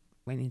I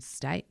went into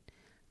state,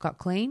 got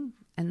clean,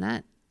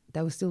 and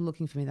they were still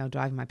looking for me. They were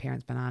driving my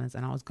parents bananas,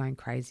 and I was going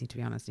crazy, to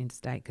be honest,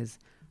 interstate, because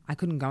I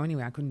couldn't go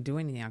anywhere. I couldn't do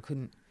anything. I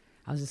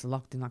was just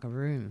locked in like a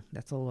room.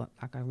 That's all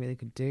I really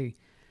could do.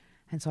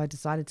 And so I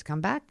decided to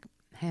come back,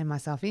 hand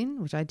myself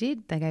in, which I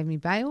did. They gave me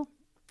bail.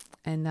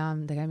 And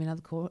they gave me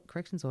another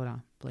corrections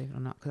order, believe it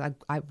or not, because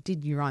I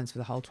did urines for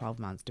the whole 12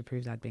 months to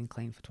prove that I'd been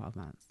clean for 12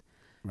 months.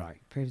 Right.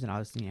 Prove that I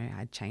was, I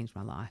had changed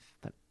my life.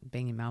 But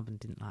being in Melbourne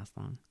didn't last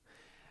long.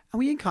 And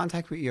were you in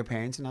contact with your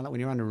parents and all that when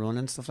you were on the run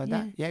and stuff like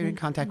that? Yeah, you were in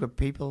contact with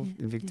people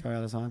in Victoria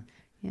all the time?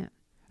 Yeah.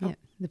 Oh. Yeah.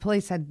 The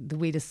police had the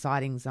weirdest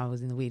sightings. I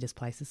was in the weirdest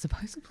places,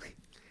 supposedly.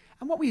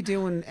 And what were you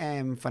doing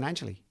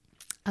financially?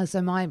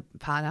 So my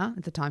partner,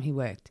 at the time, he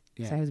worked.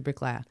 Yeah. So he was a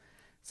bricklayer.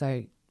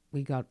 So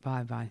we got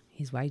by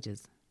his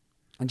wages.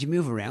 And did you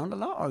move around a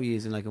lot, or were you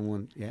using like a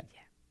one? Yeah.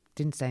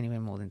 Didn't stay anywhere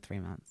more than 3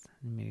 months.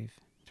 Move.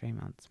 3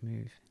 months,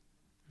 move.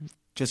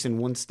 Just in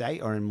one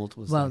state or in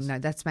multiple states? Well, no,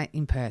 that's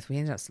in Perth. We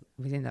ended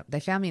up. They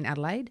found me in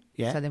Adelaide.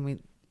 Yeah. So then we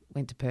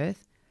went to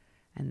Perth,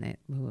 and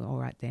we were all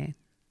right there.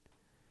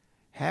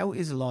 How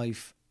is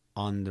life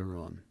on the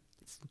run?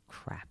 It's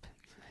crap.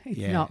 It's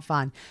Yeah. not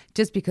fun.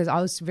 Just because I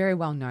was very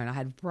well known. I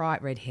had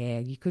bright red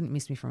hair. You couldn't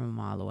miss me from a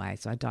mile away.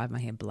 So I dyed my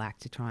hair black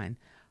to try and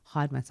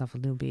hide myself a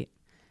little bit.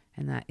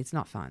 And it's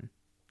not fun.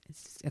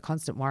 It's a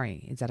constant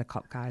worry. Is that a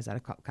cop car? Is that a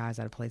cop car? Is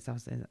that a police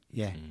officer?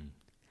 Yeah.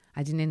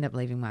 I didn't end up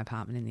leaving my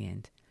apartment in the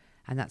end.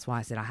 And that's why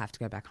I said I have to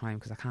go back home,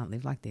 because I can't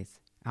live like this.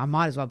 I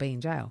might as well be in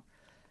jail.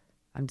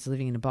 I'm just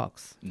living in a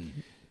box.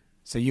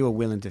 So you were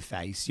willing to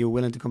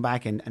come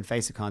back and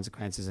face the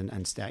consequences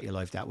and start your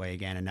life that way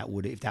again. And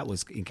if that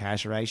was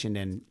incarceration,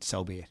 then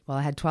so be it. Well,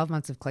 I had 12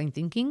 months of clean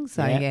thinking.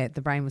 So yeah,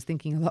 the brain was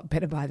thinking a lot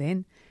better by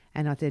then.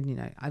 And I said,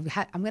 I'm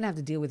going to have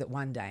to deal with it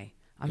one day.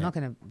 I'm not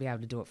going to be able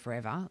to do it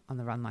forever on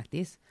the run like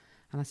this.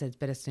 And I said, it's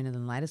better sooner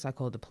than later. So I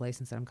called the police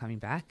and said, I'm coming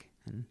back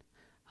and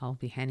I'll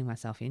be handing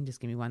myself in. Just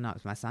give me one night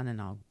with my son,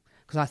 and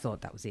because I thought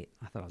that was it.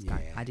 I thought I was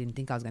going. I didn't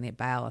think I was going to get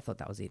bail. I thought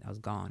that was it. I was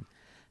gone.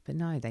 But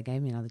no, they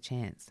gave me another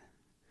chance.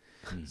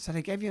 So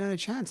they gave you another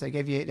chance. They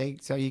gave you.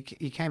 So you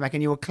came back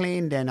and you were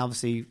clean then,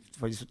 obviously,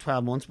 for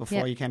 12 months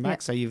before you came back.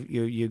 Yep. So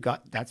you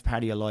got, that's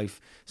part of your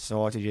life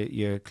sorted.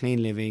 You're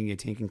clean living. You're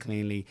thinking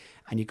cleanly,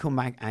 and you come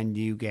back and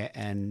you get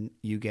an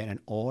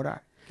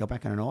order. Go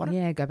back on an order.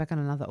 Yeah, go back on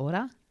another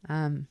order.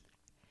 And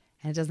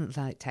it doesn't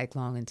take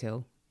long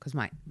until, because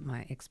my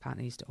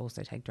ex-partner used to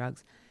also take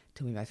drugs,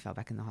 till we both fell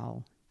back in the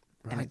hole.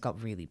 Right. And it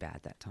got really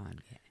bad that time.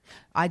 Yeah.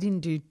 I didn't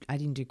do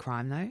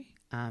crime though.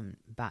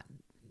 But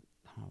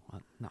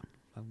not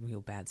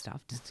real bad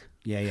stuff. Just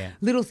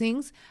little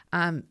things.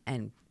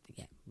 And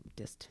yeah,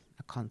 just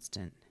a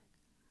constant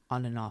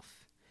on and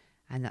off.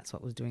 And that's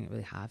what was doing it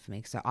really hard for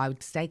me. So I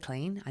would stay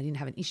clean. I didn't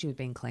have an issue with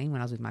being clean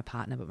when I was with my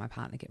partner, but my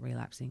partner kept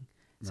relapsing.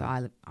 So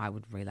I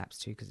would relapse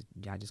too, because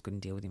I just couldn't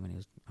deal with him when he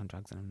was on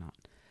drugs and I'm not.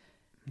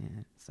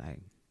 Yeah. So,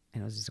 and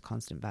it was just a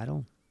constant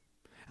battle.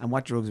 And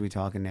what drugs are we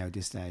talking now at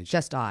this stage?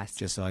 Just ice.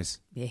 Just ice.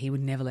 Yeah, he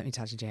would never let me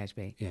touch a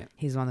GHB. Yeah.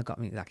 He's the one that got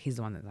me. He's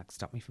the one that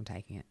stopped me from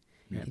taking it.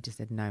 Yeah. He just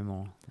said, no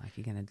more, like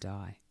you're going to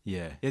die.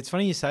 Yeah. It's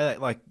funny you say that,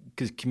 like,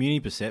 because community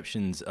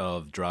perceptions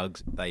of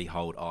drugs, they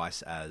hold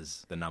ice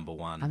as the number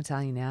one. I'm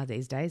telling you now,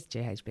 these days,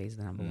 GHB is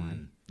the number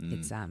one. mm.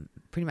 It's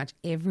pretty much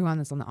everyone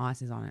that's on the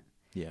ice is on it.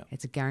 Yeah.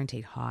 It's a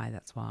guaranteed high,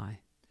 that's why.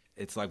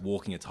 It's like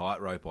walking a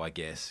tightrope, I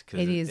guess.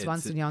 It is.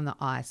 Once you're on the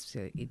ice,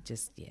 so it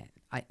just,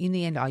 in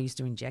the end, I used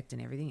to inject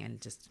and everything, and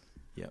it just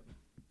Yep.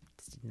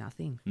 did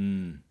nothing.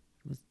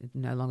 It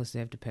no longer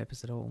served a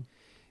purpose at all.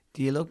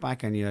 Do you look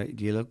back on your?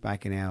 Do you look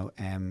back now?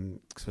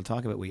 Because we'll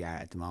talk about where you are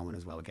at the moment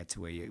as well. We'll get to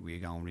where you're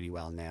going really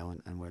well now,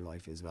 and where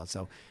life is well.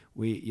 So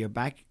you're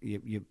back.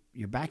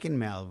 You're back in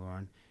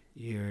Melbourne.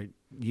 You're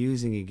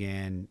using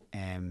again,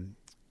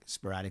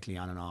 sporadically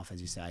on and off, as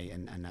you say,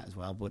 and that as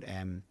well. But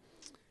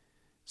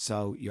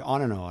so you're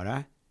on an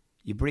order.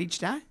 You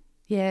breached that.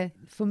 Yeah,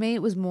 for me,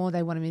 it was more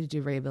they wanted me to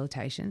do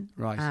rehabilitation,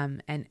 Right.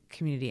 And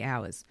community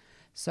hours.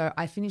 So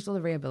I finished all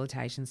the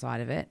rehabilitation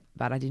side of it,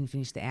 but I didn't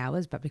finish the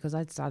hours. But because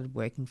I'd started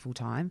working full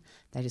time,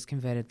 they just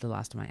converted the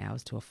last of my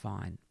hours to a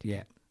fine.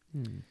 Yeah.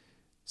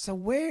 So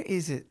where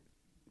is it,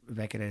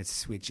 Rebecca, that it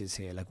switches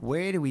here? Like,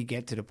 where do we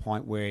get to the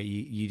point where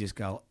you just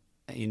go,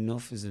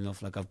 enough is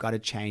enough? Like, I've got to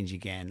change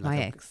again. Like,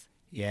 My ex,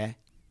 Yeah.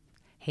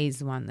 he's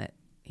the one that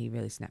he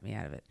really snapped me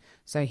out of it.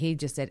 So he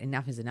just said,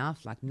 enough is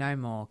enough. Like, no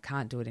more,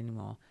 can't do it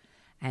anymore.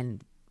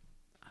 And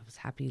I was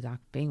happy, like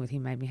being with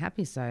him made me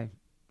happy. So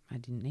I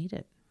didn't need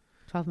it.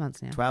 12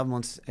 months now. 12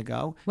 months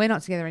ago. We're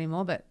not together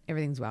anymore, but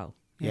everything's well.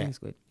 Yeah. Everything's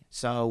good.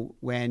 So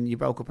when you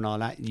broke up and all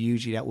that,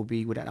 usually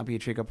would that not be a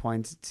trigger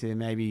point to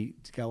maybe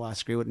to go,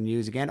 screw it and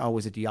use again? Or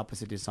was it the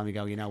opposite this time? You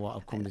go, you know what,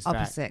 I've come this far.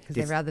 Opposite, because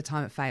This- every other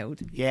time it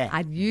failed. Yeah.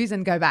 I'd use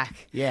and go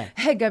back. Yeah.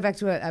 Go back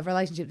to a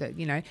relationship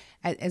that,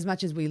 as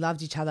much as we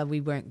loved each other,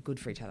 we weren't good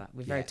for each other.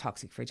 We're very Yeah.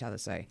 toxic for each other.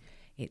 So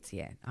it's,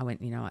 I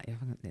went, you know what,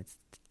 it's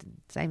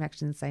same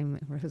actions, same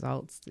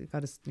results. You've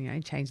got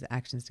to, change the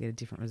actions to get a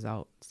different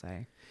result.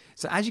 So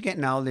as you're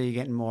getting older, you're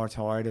getting more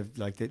tired of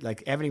like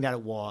everything that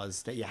it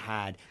was that you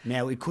had.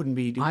 Now it couldn't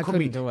be. I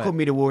couldn't do it. Couldn't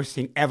be the worst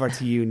thing ever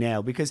to you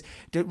now, because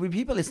when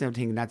people listening,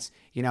 thinking that's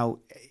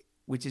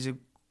which is a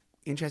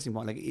interesting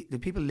point. Like the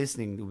people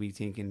listening will be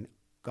thinking,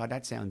 God,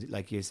 that sounds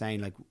like you're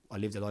saying like I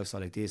lived a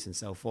lifestyle like this and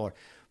so forth.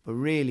 But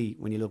really,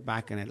 when you look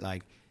back on it,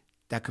 like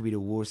that could be the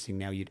worst thing.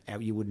 Now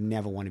you would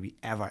never want to be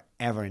ever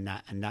in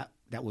that, and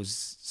that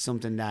was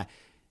something that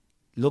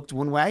looked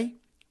one way,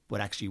 but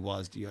actually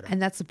was the other.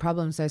 And that's the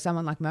problem. So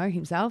someone like Mo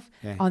himself,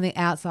 Yeah. on the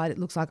outside, it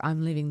looks like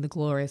I'm living the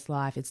glorious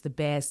life. It's the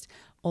best,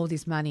 all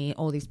this money,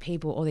 all these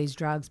people, all these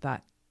drugs,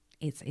 but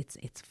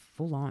it's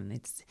full on.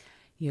 It's,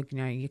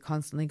 you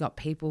constantly got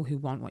people who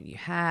want what you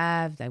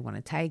have. They want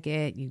to take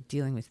it. You're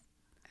dealing with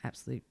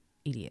absolute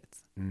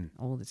idiots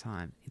all the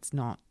time. It's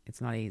not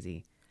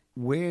easy.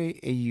 Where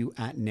are you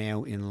at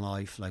now in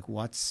life? Like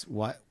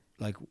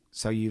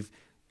so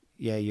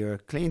you're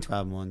clean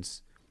 12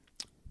 months,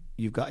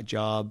 you've got a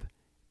job,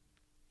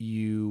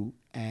 you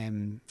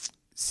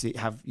see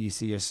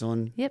your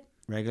son Yep.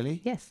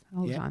 regularly? Yes,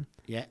 all the Yeah. time.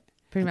 Yeah.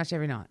 Pretty much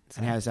every night. So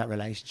And how's that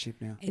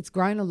relationship now? it's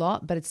grown a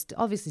lot, but it's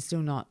obviously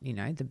still not,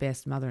 the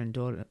best mother and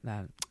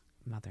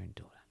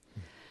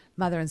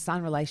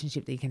son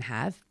relationship that you can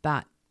have.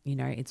 But,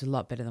 it's a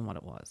lot better than what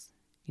it was.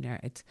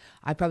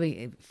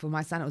 For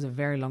my son, it was a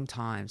very long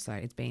time. So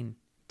it's been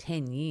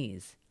 10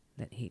 years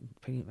that he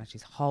pretty much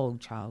his whole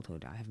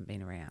childhood, I haven't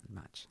been around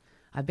much.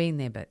 I've been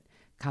there, but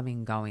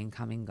coming, going,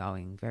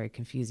 very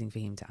confusing for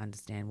him to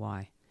understand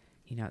why,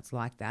 it's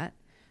like that.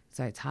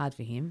 So it's hard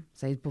for him.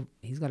 So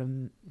he's got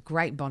a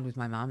great bond with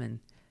my mum, and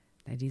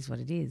that is what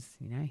it is.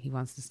 He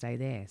wants to stay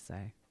there. So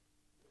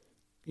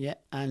Yeah.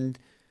 And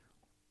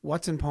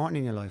what's important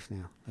in your life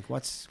now?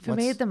 Like for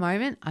me at the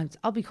moment,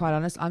 I'll be quite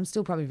honest, I'm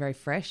still probably very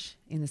fresh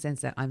in the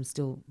sense that I'm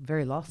still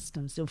very lost.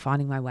 I'm still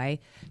finding my way,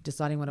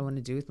 deciding what I want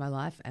to do with my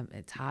life. And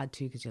it's hard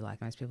too, because you're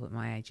like most people at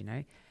my age,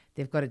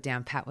 they've got it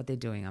down pat what they're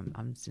doing.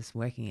 I'm just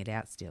working it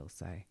out still.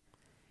 So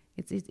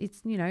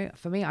it's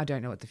for me, I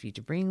don't know what the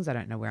future brings. I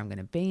don't know where I'm going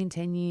to be in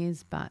 10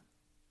 years, but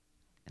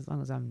as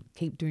long as I'm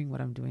keep doing what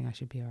I'm doing, I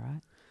should be all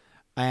right.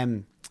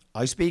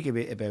 I speak a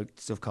bit about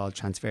stuff called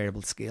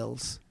transferable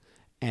skills.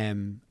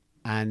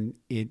 And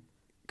it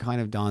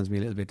kind of dawns me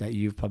a little bit that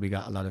you've probably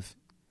got a lot of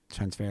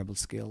transferable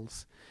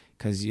skills,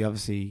 because you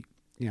obviously,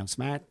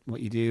 smart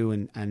what you do,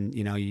 and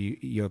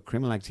your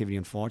criminal activity,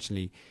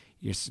 unfortunately,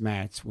 your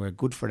smarts were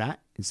good for that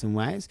in some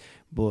ways,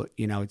 but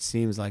it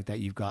seems like that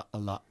you've got a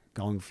lot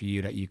going for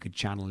you that you could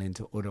channel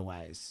into other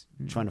ways.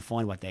 Trying to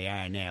find what they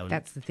are now.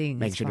 That's the thing.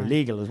 Make it's sure fine. they're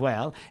legal as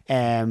well.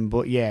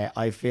 But yeah,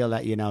 I feel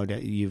that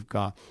that you've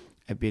got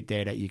a bit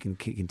there that you can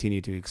continue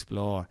to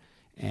explore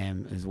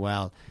as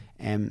well.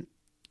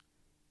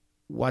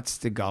 What's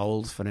the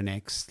goals for the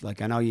next,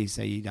 I know you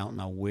say you don't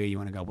know where you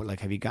want to go, but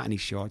have you got any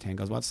short-term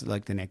goals? What's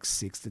the next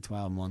 6 to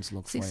 12 months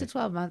look for 6 to you?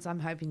 12 months,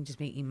 I'm hoping to just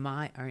be in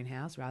my own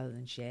house rather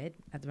than shared.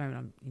 At the moment,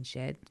 I'm in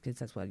shared because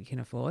that's what you can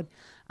afford.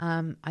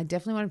 I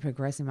definitely want to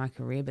progress in my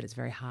career, but it's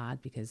very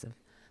hard because of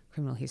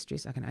criminal history,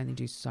 so I can only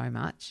do so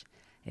much.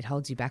 It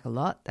holds you back a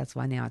lot. That's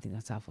why now I think to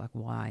myself,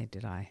 why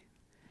did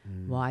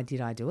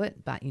I do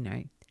it? But,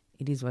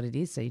 it is what it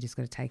is. So you just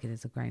got to take it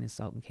as a grain of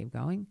salt and keep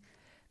going.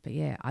 But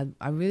yeah,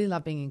 I really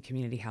love being in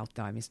community health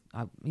though. I'm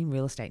in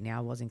real estate now.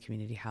 I was in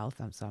community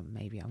health. So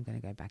maybe I'm going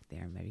to go back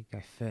there and maybe go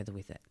further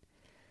with it.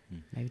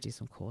 Maybe do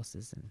some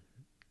courses. And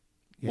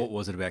What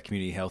was it about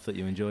community health that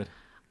you enjoyed?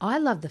 I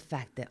love the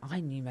fact that I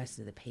knew most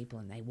of the people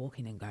and they walk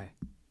in and go,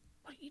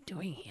 what are you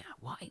doing here?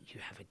 Why? You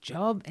have a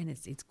job. And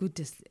it's good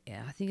to,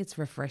 I think it's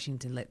refreshing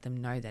to let them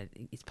know that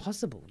it's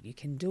possible. You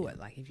can do it.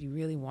 Like if you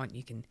really want,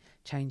 you can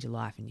change your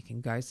life and you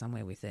can go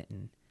somewhere with it.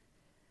 And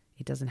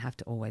it doesn't have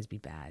to always be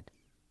bad.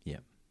 Yeah.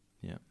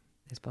 Yeah.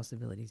 There's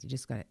possibilities. You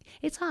just got to,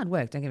 it's hard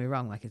work. Don't get me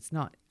wrong. Like it's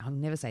not, I'll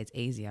never say it's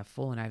easy. I've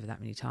fallen over that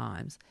many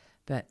times,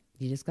 but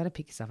you just got to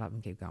pick yourself up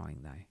and keep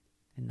going though.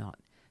 And not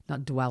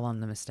dwell on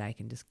the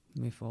mistake and just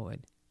move forward.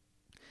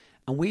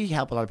 And we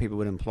help a lot of people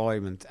with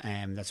employment,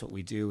 and that's what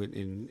we do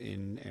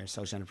in our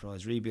social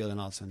enterprise rebuild and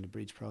also in the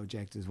Bridge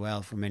Project as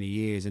well for many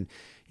years. And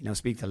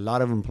speak to a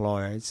lot of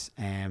employers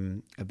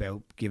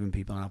about giving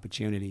people an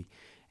opportunity.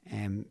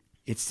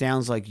 It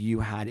sounds like you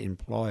had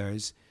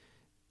employers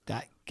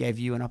that gave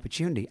you an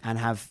opportunity, and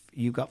have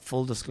you got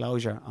full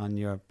disclosure on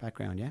your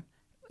background? Yeah.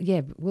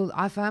 Yeah. Well,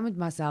 I found with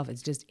myself,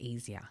 it's just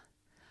easier.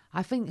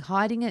 I think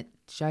hiding it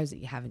shows that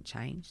you haven't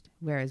changed.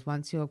 Whereas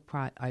once you're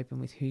quite open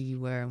with who you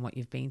were and what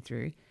you've been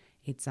through,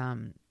 it's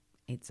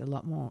a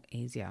lot more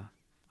easier.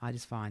 I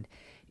just find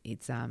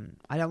it's I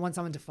don't want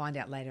someone to find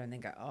out later and then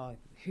go, oh,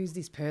 who's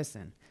this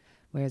person?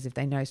 Whereas if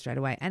they know straight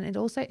away, and it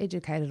also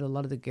educated a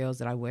lot of the girls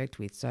that I worked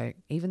with. So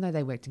even though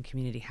they worked in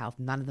community health,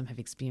 none of them have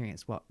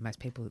experienced what most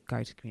people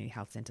go to community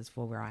health centres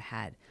for, where I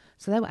had.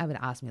 So they were able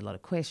to ask me a lot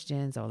of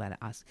questions. They were able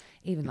to ask,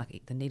 even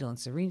like the needle and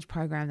syringe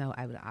program, they were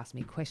able to ask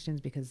me questions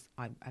because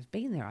I've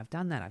been there, I've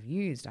done that, I've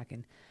used, I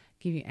can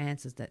give you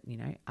answers that,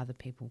 other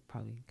people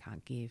probably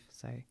can't give.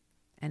 So,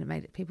 and it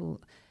made it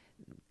people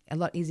a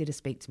lot easier to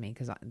speak to me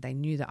because they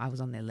knew that I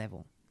was on their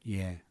level.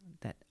 Yeah.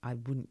 That I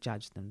wouldn't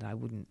judge them, that I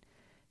wouldn't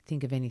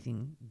think of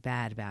anything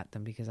bad about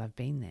them because I've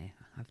been there.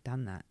 I've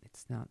done that.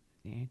 It's not,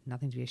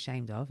 nothing to be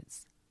ashamed of.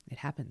 It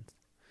happens.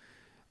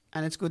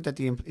 And it's good that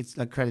it's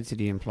like credit to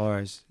the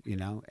employers,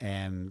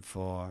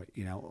 for,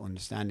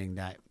 understanding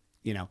that,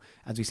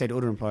 as we say to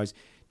other employers,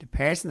 the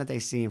person that they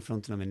see in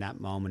front of them in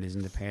that moment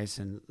isn't the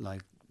person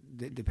like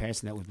the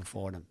person that was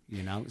before them,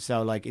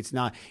 So like it's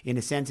not, in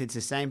a sense, it's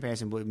the same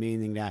person, but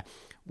meaning that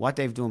what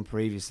they've done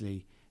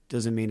previously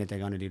doesn't mean that they're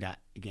going to do that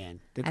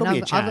again. There could be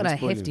a chance. I've got a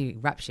hefty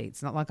rap sheet.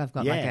 It's not like I've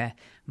got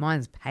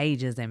mine's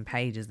pages and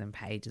pages and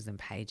pages and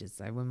pages.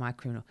 So when I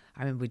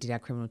remember we did our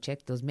criminal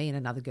check, there was me and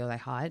another girl they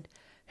hired.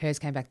 Hers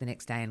came back the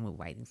next day and we're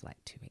waiting for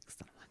like 2 weeks.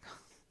 I'm like, oh.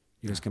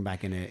 You just come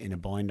back in a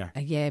binder.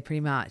 Yeah,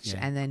 pretty much.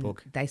 And then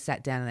they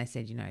sat down and they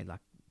said, like,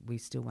 we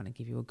still want to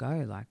give you a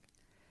go. Like,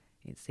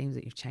 it seems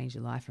that you've changed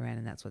your life around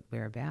and that's what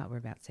we're about. We're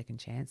about second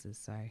chances.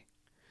 So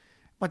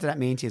what did that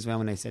mean to you as well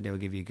when they said they would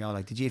give you a go?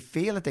 Like, did you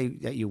feel that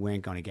you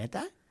weren't going to get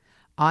that?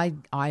 I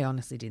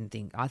honestly didn't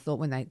think. I thought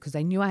because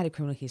they knew I had a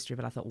criminal history,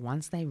 but I thought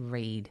once they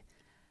read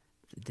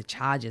the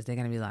charges, they're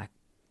going to be like,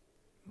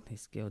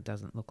 this girl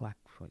doesn't look like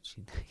what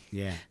she.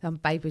 Yeah. On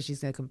paper,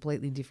 she's a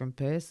completely different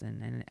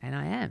person, and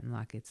I am.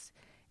 Like it's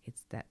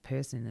that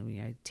person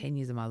that 10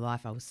 years of my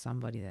life, I was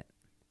somebody that,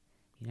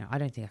 I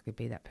don't think I could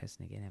be that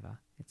person again ever.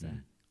 It's you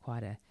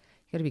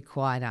got to be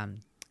quite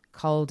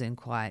cold and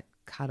quite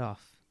cut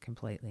off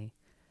completely.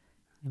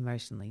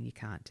 Emotionally, you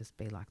can't just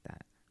be like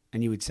that.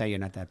 And you would say you're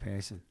not that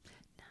person?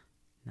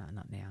 No,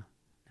 not now.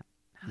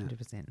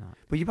 100% not.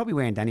 But you probably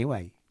weren't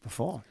anyway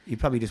before. You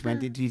probably just went,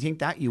 do you think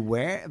that you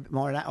were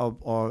more of that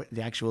or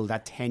the actual,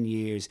 that 10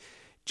 years,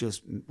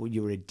 just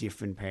you were a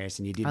different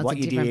person? You did what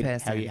you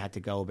did, how you had to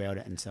go about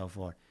it and so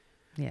forth.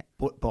 Yeah.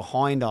 But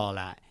behind all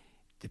that,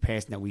 the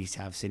person that we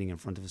have sitting in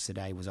front of us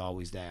today was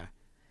always there.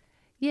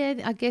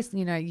 Yeah, I guess,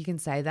 you can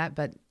say that,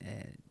 but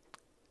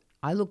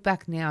I look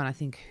back now and I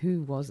think,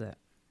 who was it?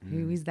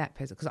 Who is that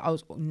person? Because I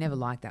was never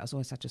like that. I was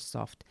always such a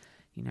soft,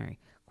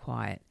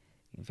 quiet,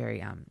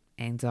 very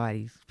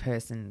anxiety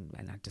person,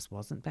 and I just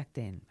wasn't back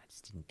then. I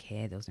just didn't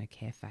care. There was no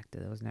care factor.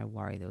 There was no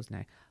worry. There was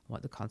no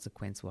what the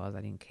consequence was.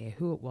 I didn't care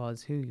who it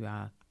was, who you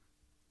are.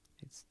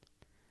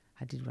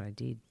 I did what I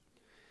did.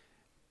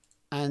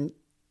 And,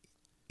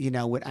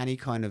 with any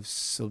kind of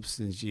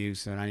substance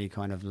use or any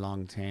kind of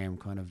long-term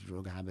kind of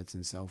drug habits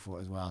and so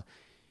forth as well,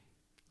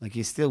 like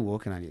you're still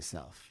working on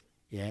yourself.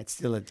 Yeah, it's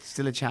still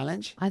a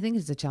challenge. I think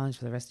it's a challenge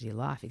for the rest of your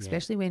life,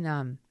 especially when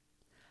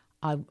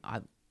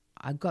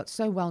I got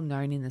so well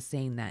known in the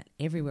scene that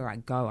everywhere I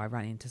go, I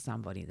run into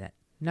somebody that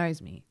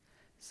knows me.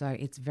 So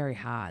it's very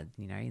hard,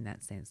 in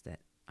that sense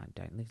that I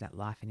don't live that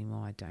life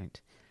anymore. I don't.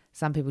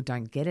 Some people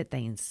don't get it.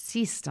 They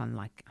insist on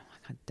like, oh,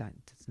 I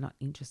don't. It's not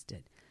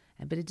interested.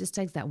 But it just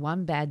takes that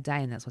one bad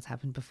day, and that's what's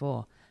happened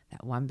before.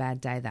 That one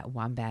bad day, that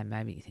one bad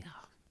moment. You think,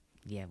 oh,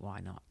 yeah, why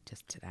not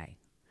just today?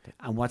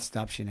 And what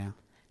stops you now?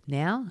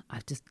 Now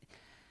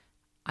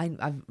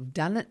I've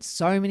done it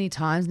so many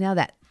times now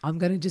that I'm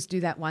going to just do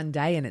that one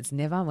day, and it's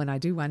never, when I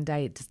do one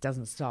day, it just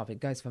doesn't stop. It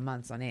goes for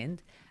months on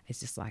end. It's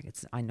just like,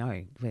 I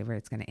know where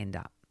it's going to end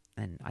up,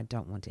 and I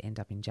don't want to end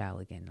up in jail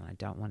again. And I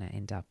don't want to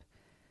end up,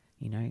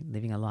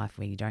 living a life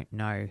where you don't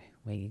know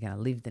where you're going to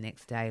live the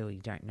next day, or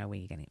you don't know where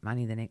you're going to get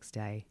money the next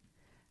day.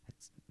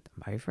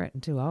 I'm over it.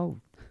 I'm too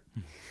old.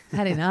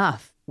 Had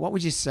enough. What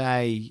would you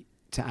say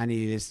to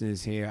any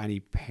listeners here, any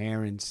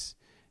parents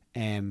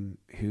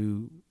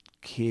who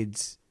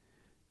kids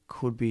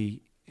could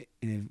be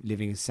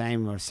living the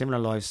same or similar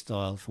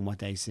lifestyle from what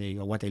they see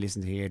or what they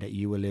listen to here that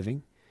you were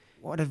living?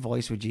 What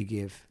advice would you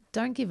give?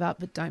 Don't give up,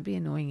 but don't be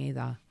annoying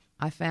either.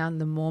 I found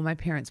the more my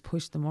parents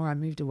pushed, the more I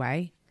moved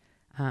away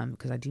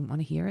because I didn't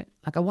want to hear it.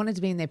 Like, I wanted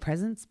to be in their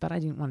presence, but I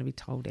didn't want to be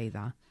told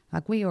either.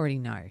 Like, we already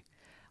know.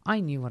 I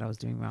knew what I was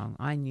doing wrong.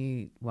 I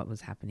knew what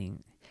was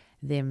happening.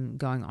 Them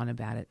going on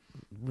about it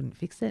wouldn't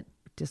fix it.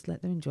 Just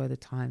let them enjoy the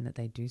time that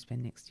they do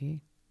spend next to you.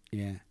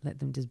 Yeah. Let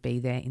them just be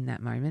there in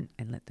that moment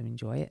and let them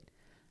enjoy it,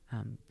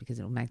 because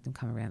it'll make them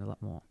come around a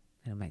lot more.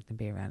 It'll make them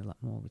be around a lot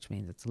more, which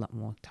means it's a lot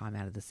more time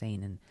out of the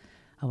scene and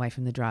away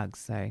from the drugs.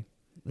 So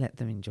let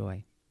them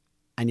enjoy.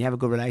 And you have a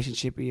good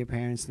relationship with your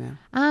parents now?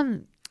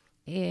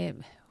 Yeah,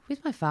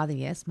 with my father,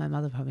 yes. My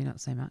mother, probably not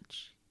so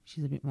much.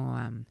 She's a bit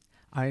more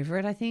over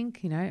it, I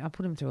think. I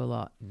put him through a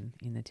lot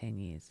in the 10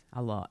 years.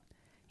 A lot.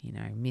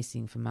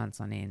 Missing for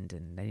months on end,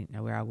 and they didn't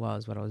know where I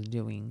was, what I was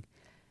doing,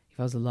 if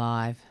I was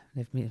alive.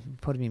 They've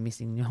put me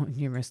missing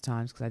numerous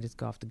times because I just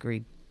go off the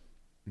grid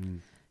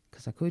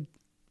because I could.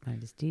 I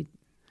just did.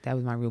 That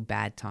was my real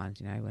bad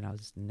times, when I was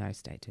just in no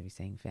state to be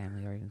seeing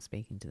family or even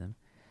speaking to them.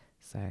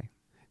 So...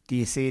 Do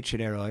you see it through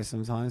their eyes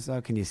sometimes,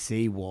 though? Can you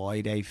see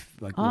why they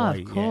why?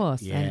 Of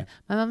course. Yeah. And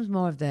my mum's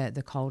more of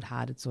the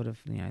cold-hearted sort of,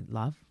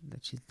 love.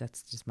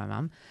 That's just my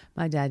mum.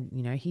 My dad,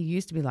 he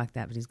used to be like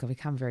that, but he's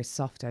become very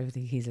soft over the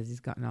years as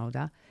he's gotten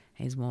older.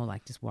 And he's more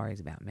like just worries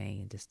about me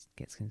and just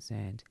gets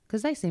concerned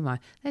because they see my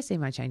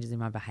changes in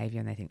my behaviour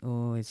and they think,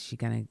 oh, is she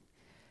going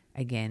to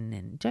again?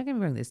 And don't get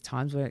me wrong, there's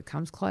times where it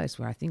comes close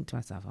where I think to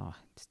myself, oh,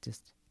 it's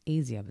just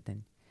easier, but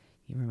then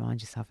you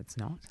remind yourself it's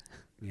not.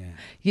 Yeah.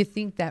 You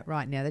think that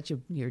right now, that's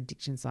your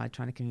addiction side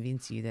trying to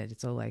convince you that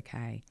it's all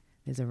okay.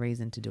 There's a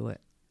reason to do it.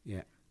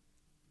 Yeah.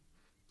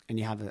 And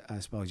you have, I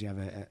suppose you have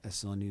a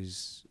son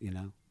who's,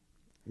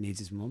 needs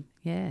his mum.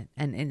 Yeah.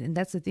 And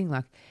that's the thing.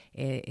 Like,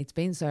 it's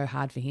been so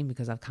hard for him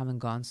because I've come and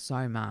gone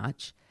so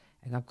much.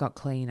 Like, I've got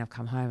clean, I've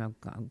come home,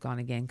 I've gone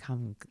again,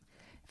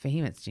 For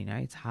him, it's,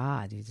 it's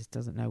hard. He just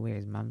doesn't know where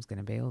his mum's going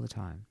to be all the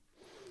time.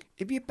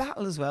 It'd be a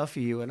battle as well for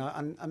you. And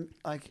I'm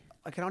like,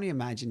 I can only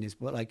imagine this,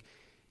 but like,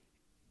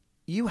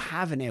 you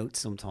have an out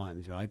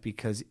sometimes, right?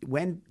 Because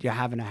when you're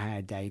having a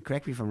hard day,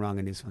 correct me if I'm wrong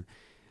on this one,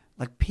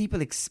 like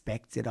people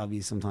expect it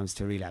obviously sometimes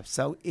to relapse.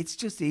 So it's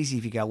just easy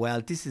if you go,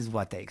 well, this is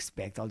what they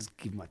expect. I'll just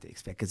give them what they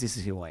expect because this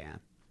is who I am.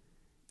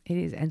 It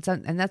is. And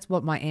that's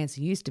what my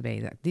answer used to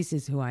be. That this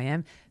is who I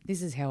am.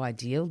 This is how I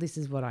deal. This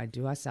is what I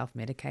do. I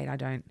self-medicate. I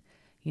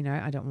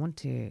don't want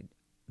to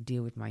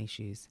deal with my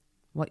issues.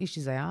 What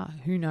issues they are,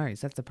 who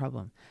knows? That's the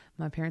problem.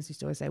 My parents used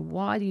to always say,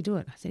 why do you do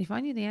it? I said, if I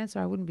knew the answer,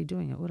 I wouldn't be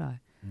doing it, would I?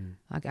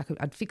 Like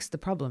I'd fix the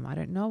problem. I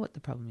don't know what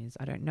the problem is.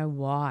 I don't know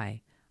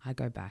why I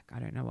go back. I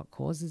don't know what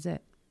causes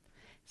it.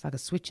 It's like a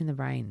switch in the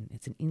brain.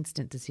 It's an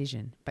instant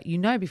decision. But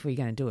before you're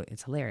going to do it.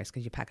 It's hilarious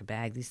because you pack a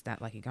bag, this,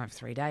 that, like you're going for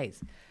 3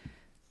 days.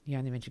 You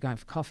only meant you're going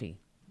for coffee.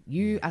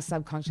 You are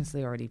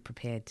subconsciously already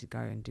prepared to go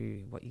and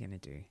do what you're going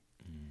to do,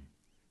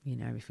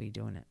 before you're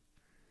doing it.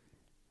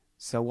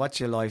 So what's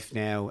your life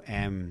now?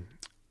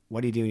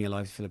 What do you do in your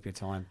life to fill up your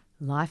time?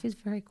 Life is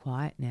very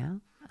quiet now.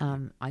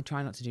 I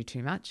try not to do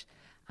too much.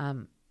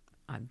 I'm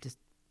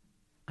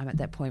at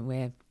that point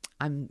where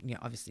I'm,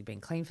 obviously been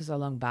clean for so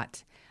long,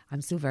 but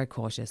I'm still very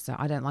cautious. So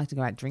I don't like to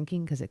go out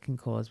drinking because it can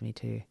cause me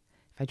to,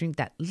 if I drink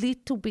that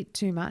little bit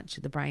too much,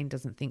 the brain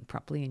doesn't think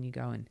properly and you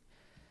go and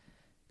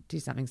do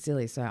something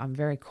silly. So I'm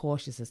very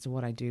cautious as to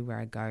what I do, where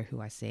I go,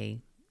 who I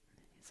see.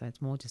 So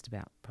it's more just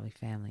about probably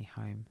family,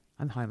 home.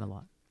 I'm home a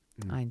lot.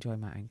 I enjoy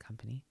my own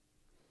company.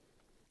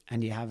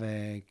 And you have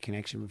a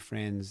connection with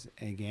friends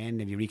again?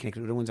 Have you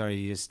reconnected with other ones, or are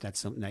you just, that's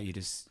something that you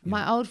just...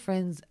 My old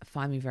friends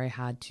find me very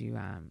hard to...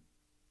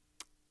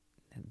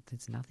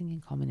 there's nothing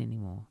in common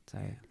anymore. So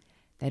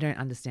they don't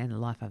understand the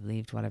life I've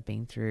lived, what I've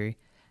been through.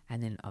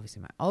 And then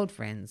obviously my old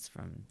friends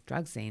from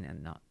drug scene are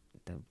not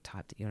the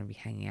type that you want to be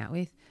hanging out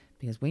with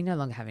because we no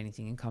longer have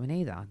anything in common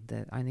either.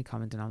 The only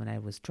common denominator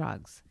was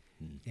drugs.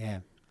 Yeah.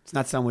 It's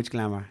not so much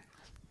glamour.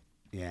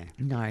 Yeah.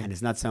 No. And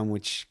it's not so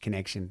much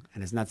connection,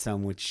 and it's not so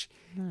much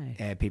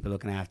people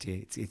looking after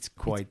you. It's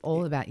quite... It's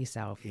all about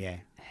yourself. Yeah.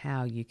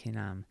 How you can...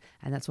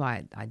 and that's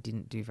why I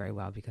didn't do very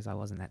well because I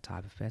wasn't that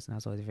type of person. I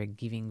was always very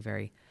giving,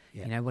 very...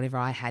 whatever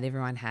I had,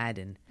 everyone had.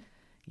 And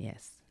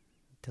yes,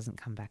 it doesn't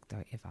come back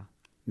though, ever.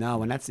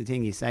 No, and that's the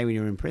thing you say when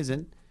you're in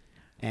prison,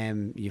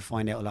 you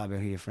find out a lot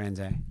about who your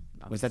friends are.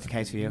 Was that the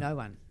case for you? No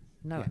one.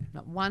 No one.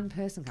 Not one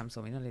person comes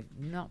for me.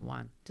 Not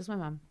one. Just my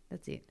mum.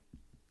 That's it.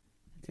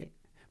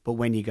 But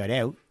when you got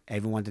out,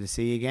 everyone wanted to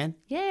see you again?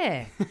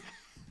 Yeah.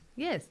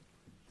 Yes.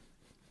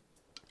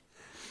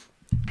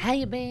 How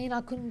you been?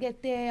 I couldn't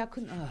get there. I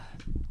couldn't... Oh.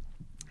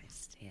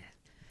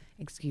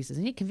 Excuses.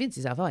 And you convince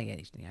yourself, they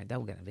were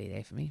going to be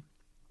there for me.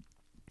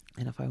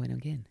 And off I went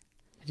again.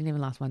 I didn't even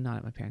last one night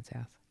at my parents'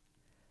 house.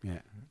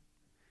 Yeah.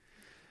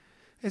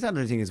 It's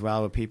another thing as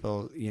well with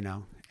people,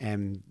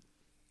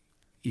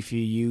 if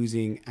you're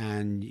using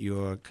and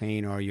you're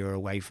clean or you're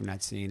away from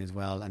that scene as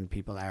well and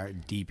people are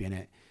deep in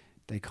it,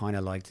 they kind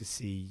of like to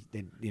see,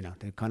 they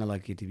kind of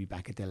like you to be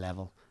back at their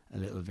level a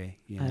little bit.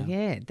 Oh,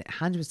 yeah,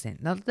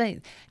 100%. Not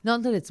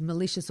that it's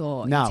malicious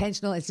or No.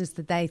 intentional. It's just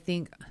that they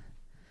think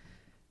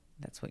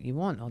that's what you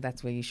want or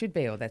that's where you should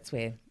be or that's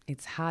where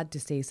it's hard to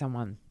see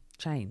someone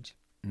change.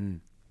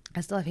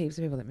 I still have heaps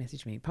of people that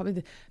message me. Probably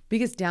the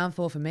biggest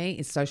downfall for me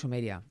is social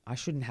media. I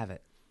shouldn't have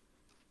it.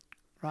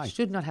 Right. I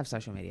should not have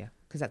social media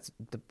because that's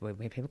where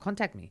people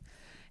contact me.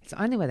 It's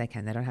the only way they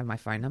can. They don't have my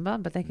phone number,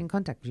 but they can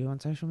contact you on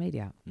social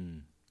media.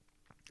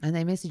 And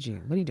they message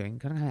you, what are you doing?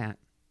 Got to come out.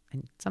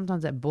 And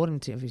sometimes that boredom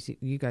to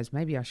you goes,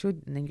 maybe I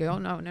should. And then you go, oh,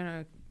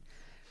 no.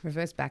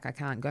 Reverse back, I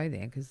can't go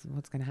there because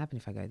what's going to happen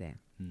if I go there?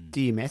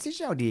 Do you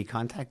message or do you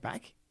contact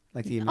back?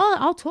 Like, do you?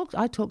 I'll talk.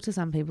 I talk to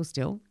some people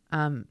still.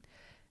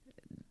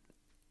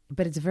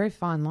 But it's a very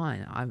fine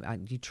line.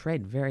 You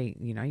tread very,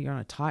 you're on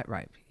a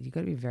tightrope. You've got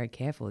to be very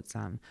careful. It's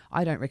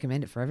I don't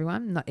recommend it for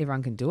everyone. Not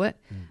everyone can do it.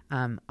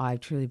 I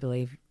truly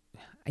believe,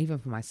 even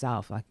for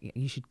myself, like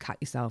you should cut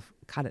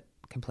it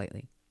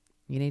completely.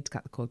 You need to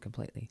cut the cord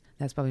completely.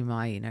 That's probably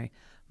my,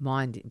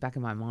 mind, back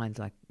in my mind,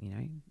 like,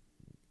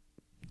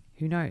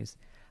 who knows?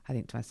 I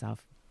think to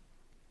myself,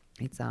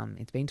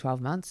 it's been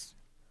 12 months.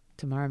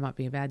 Tomorrow might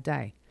be a bad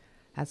day.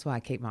 That's why I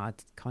keep my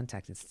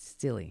contact. It's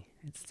silly.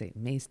 It's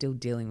me still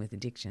dealing with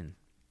addiction.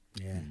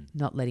 Yeah.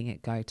 Not letting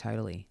it go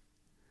totally.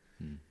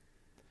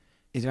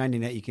 Is there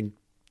anything that you can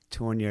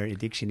turn your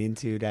addiction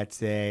into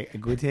that's a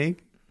good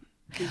thing?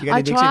 You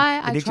got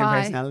addiction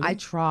personality? I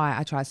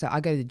try. So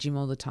I go to the gym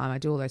all the time. I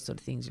do all those sort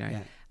of things,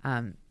 Yeah.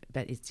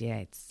 But it's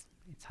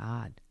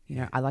hard.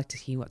 I like to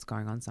hear what's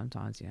going on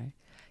sometimes,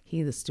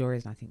 hear the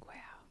stories and I think, wow.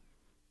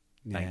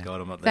 Thank God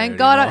I'm not there Thank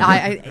God.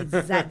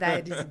 anymore.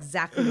 That is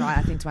exactly right.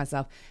 I think to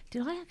myself,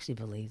 did I actually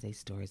believe these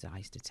stories that I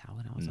used to tell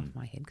when I was off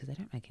my head? Because they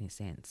don't make any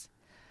sense.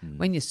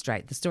 When you're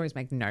straight, the stories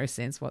make no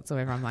sense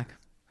whatsoever. I'm like,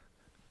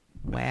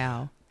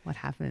 wow, what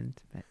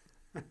happened?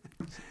 But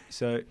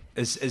So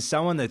as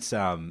someone that's,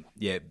 I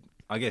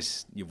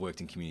guess you've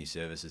worked in community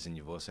services and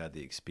you've also had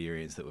the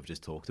experience that we've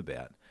just talked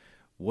about.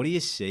 What do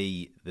you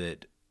see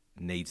that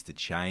needs to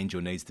change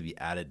or needs to be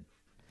added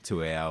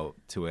to our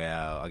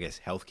I guess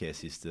healthcare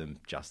system,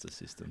 justice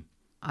system?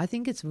 I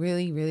think it's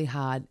really, really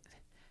hard.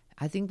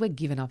 I think we're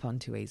given up on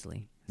too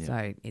easily. Yeah.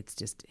 So it's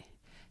just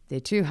they're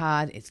too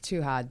hard. It's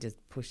too hard to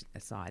push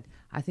aside.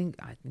 I think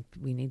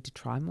we need to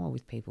try more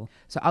with people.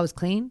 So I was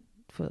clean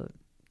for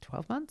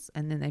 12 months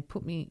and then they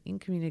put me in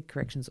community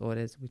corrections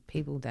orders with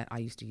people that I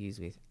used to use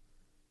with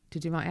to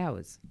do my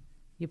hours.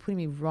 You're putting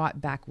me right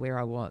back where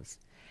I was.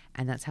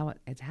 And that's how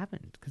it's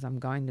happened because I'm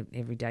going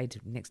every day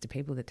next to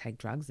people that take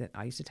drugs that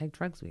I used to take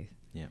drugs with.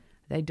 Yeah.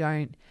 They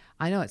don't.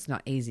 I know it's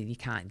not easy. You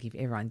can't give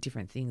everyone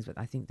different things, but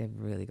I think they've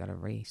really got to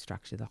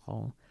restructure the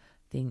whole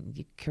thing.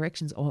 Your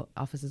corrections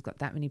officers got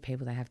that many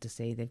people they have to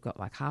see. They've got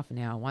like half an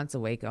hour once a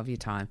week of your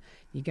time.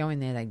 You go in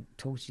there, they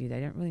talk to you. They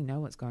don't really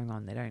know what's going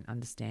on. They don't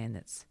understand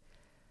that's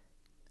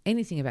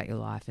anything about your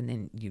life. And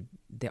then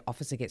their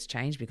officer gets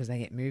changed because they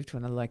get moved to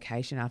another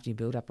location after you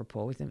build up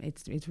rapport with them.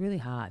 It's really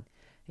hard.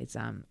 It's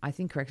I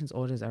think corrections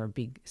orders are a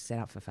big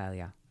setup for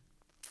failure.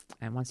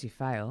 And once you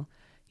fail,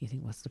 you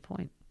think, what's the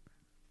point?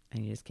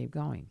 And you just keep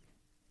going.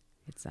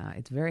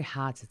 It's very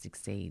hard to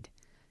succeed,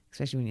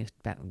 especially when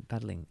you're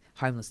battling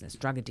homelessness,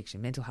 drug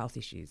addiction, mental health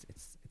issues.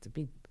 It's a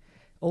big.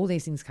 All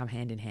these things come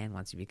hand in hand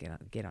once you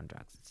get on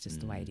drugs. It's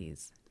just the way it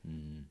is.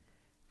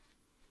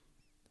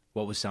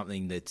 What was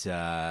something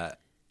that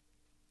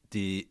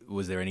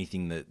was there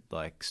anything that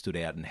like stood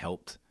out and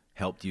helped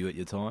you at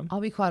your time?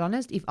 I'll be quite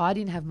honest. If I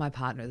didn't have my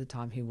partner at the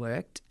time who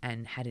worked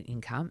and had an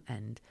income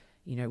and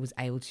was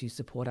able to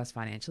support us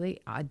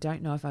financially, I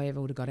don't know if I ever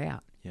would have got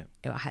out. Yeah,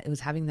 it was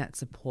having that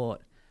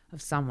support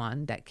of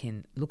someone that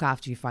can look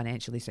after you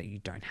financially, so you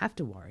don't have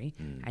to worry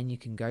and you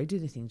can go do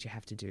the things you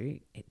have to do.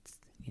 It's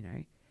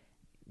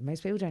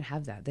most people don't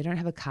have that. They don't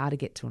have a car to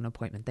get to an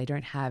appointment. They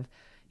don't have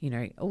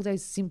all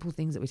those simple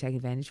things that we take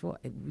advantage for.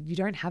 You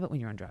don't have it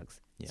when you're on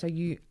drugs. Yeah. So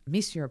you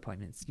miss your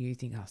appointments. You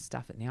think, oh,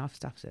 stuff it now. I've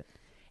stuffed it.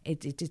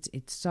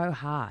 It's so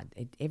hard.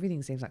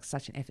 Everything seems like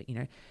such an effort.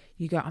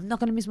 You go, I'm not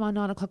going to miss my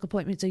 9 o'clock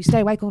appointment. So you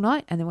stay awake all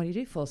night. And then what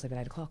do? Fall asleep at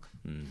 8 o'clock.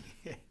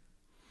 Yeah.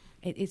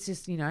 It's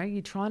just,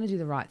 you're trying to do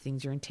the right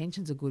things. Your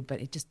intentions are good, but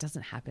it just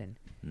doesn't happen.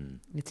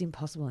 It's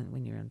impossible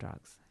when you're on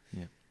drugs.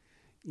 Yeah.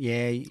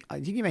 Yeah,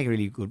 I think you make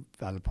really good,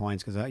 valid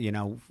points because,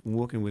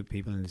 working with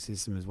people in the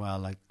system as well,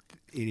 like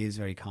it is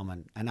very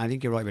common. And I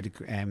think you're right with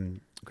the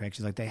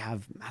corrections. Like they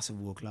have massive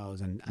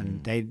workloads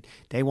and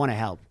they want to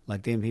help.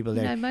 Like them people,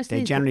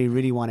 they generally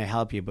really want to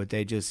help you, but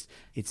they just,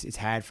 it's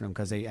hard for them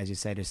because as you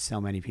say, there's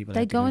so many people.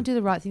 They go and do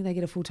the right thing. They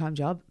get a full-time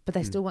job, but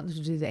they still want them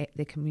to do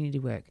their community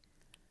work.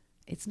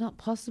 It's not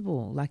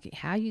possible. Like,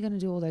 how are you going to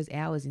do all those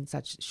hours in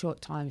such short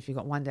time? If you've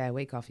got 1 day a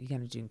week off, you're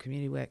going to do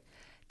community work.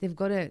 They've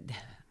got to,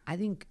 I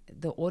think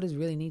the orders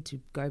really need to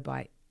go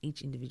by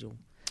each individual.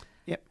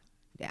 Yep.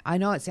 I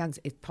know it's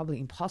probably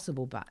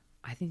impossible, but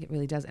I think it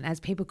really does. And as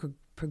people could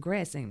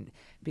progress and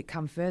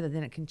become further,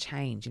 then it can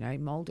change,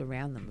 mold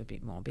around them a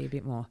bit more, be a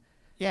bit more.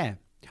 Yeah.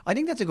 I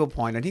think that's a good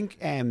point. I think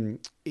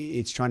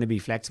it's trying to be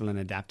flexible and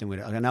adapting with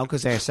it. I know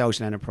because they're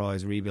social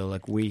enterprise rebuild,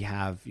 like we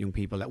have young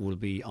people that will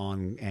be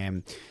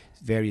on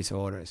various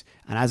orders.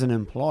 And as an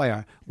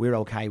employer, we're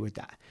okay with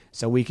that.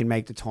 So we can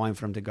make the time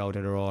for them to go to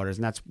their orders.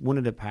 And that's one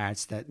of the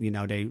parts that,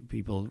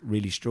 people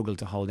really struggle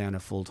to hold down a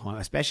full-time,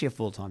 especially a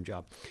full-time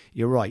job.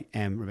 You're right,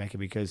 Rebecca,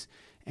 because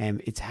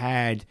it's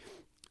hard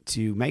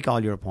to make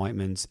all your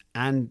appointments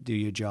and do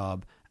your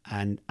job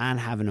and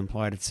have an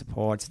employer that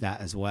supports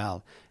that as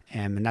well.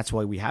 And that's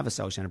why we have a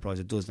social enterprise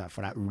that does that for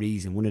that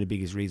reason. One of the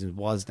biggest reasons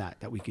was that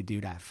we could do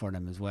that for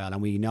them as well.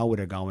 And we know where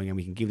they're going and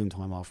we can give them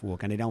time off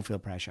work and they don't feel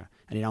pressure.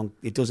 And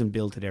it doesn't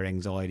build to their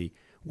anxiety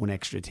one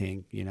extra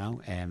thing, as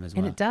well.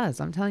 And it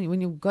does. I'm telling you,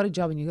 when you've got a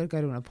job and you've got to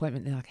go to an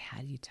appointment, they're like,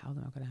 how do you tell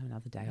them I've got to have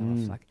another day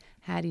off? Like,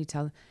 how do you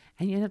tell them?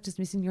 And you end up just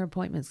missing your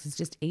appointments because it's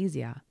just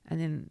easier.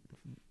 And then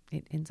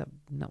it ends up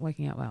not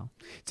working out well.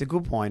 It's a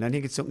good point. I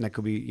think it's something that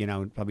could be,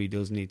 probably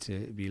does need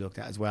to be looked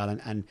at as well.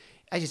 And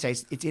as you say,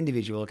 it's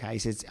individual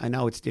cases. I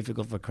know it's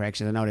difficult for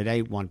corrections. I know that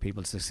they want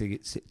people to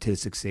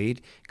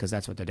succeed because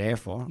that's what they're there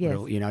for. Yes.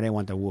 They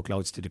want their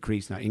workloads to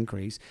decrease, not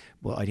increase.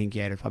 But I think,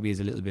 there probably is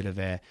a little bit of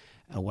a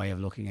way of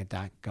looking at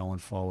that going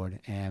forward.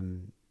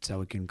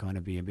 So it can kind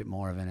of be a bit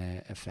more of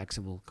a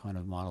flexible kind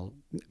of model.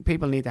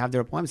 People need to have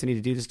their appointments. They need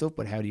to do the stuff,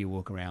 but how do you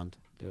work around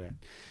do it?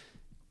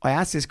 I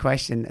ask this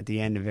question at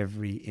the end of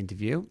every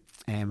interview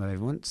of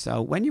everyone.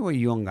 So when you were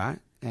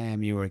younger,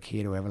 you were a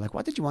kid or whatever, like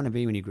what did you want to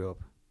be when you grew up?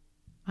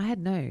 I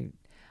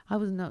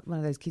was not one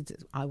of those kids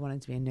that I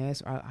wanted to be a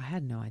nurse. Or I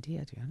had no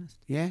idea, to be honest.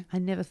 Yeah? I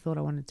never thought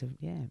I wanted to,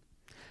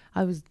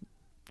 I was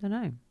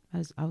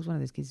one of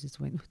those kids who just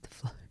went with the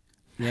flow.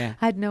 Yeah.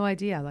 I had no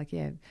idea.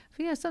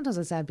 Sometimes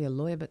I say I'd be a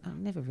lawyer, but I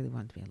never really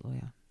wanted to be a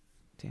lawyer,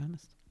 to be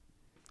honest.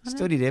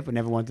 Studied it, but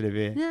never wanted to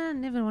be it. Yeah,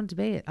 never wanted to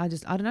be it. I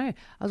don't know.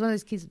 I was one of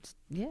those kids,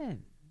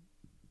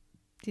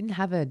 didn't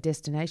have a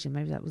destination.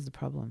 Maybe that was the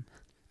problem.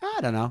 I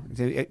don't know.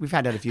 We've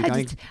had that a few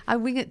times. I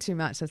wing it too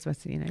much. That's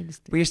what's,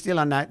 But you're still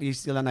on that.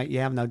 You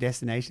have no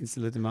destination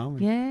still at the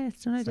moment. Yeah,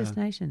 still no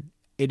destination.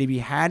 It'd be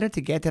harder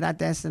to get to that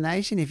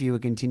destination if you were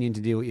continuing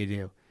to do what you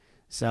do.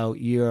 So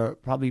you're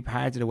probably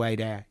part of the way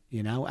there,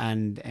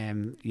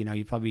 and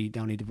you probably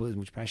don't need to put as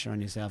much pressure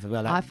on yourself as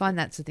well. I find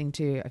that's the thing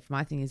too. If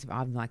my thing is, if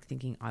I'm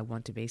thinking I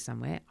want to be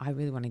somewhere, I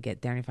really want to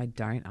get there, and if I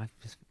don't, I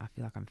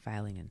feel like I'm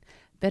failing. And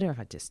better if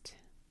I just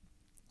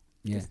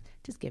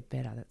get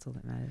better. That's all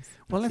that matters.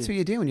 Well, that's what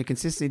you're doing. You're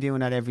consistently doing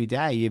that every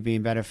day. You're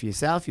being better for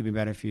yourself. You're being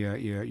better for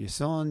your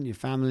son, your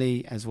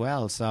family as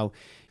well. So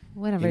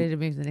when I'm ready to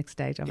move to the next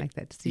stage, I'll make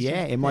that decision.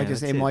 Yeah, it might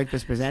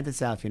just present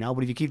itself,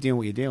 But if you keep doing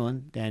what you're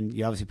doing, then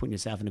you're obviously putting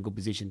yourself in a good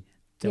position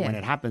when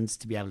it happens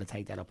to be able to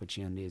take that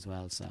opportunity as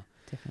well. So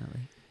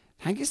definitely.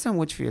 Thank you so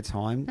much for your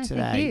time today.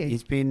 Thank you.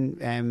 It's been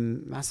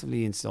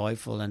massively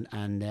insightful,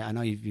 and I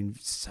know you've been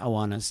so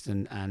honest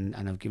and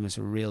have given us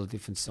a real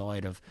different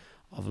side of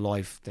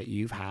life that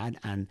you've had,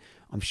 and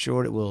I'm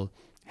sure it will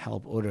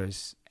help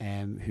others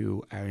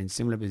who are in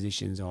similar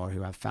positions or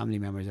who have family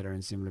members that are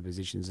in similar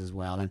positions as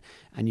well.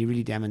 And you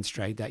really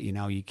demonstrate that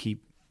you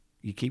keep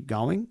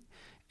going,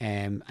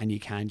 and you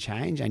can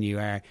change, and you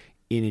are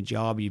in a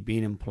job, you've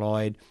been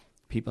employed.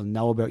 People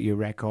know about your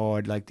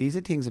record. Like, these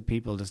are things that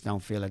people just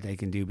don't feel that they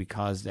can do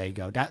because they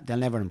go, that they'll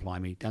never employ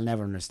me. They'll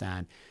never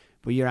understand.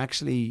 But you're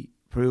actually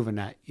proving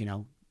that,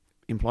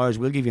 employers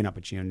will give you an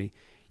opportunity.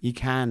 You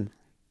can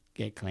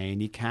get clean.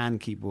 You can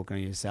keep working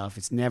on yourself.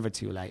 It's never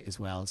too late as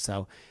well.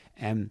 So,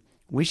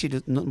 wish you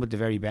nothing but the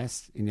very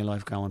best in your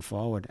life going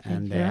forward.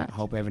 And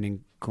hope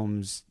everything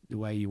comes the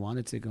way you want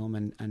it to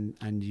come,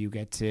 and you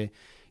get to,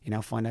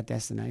 find that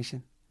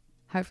destination.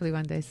 Hopefully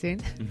one day soon.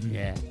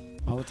 Yeah.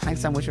 Well, thanks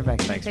so much,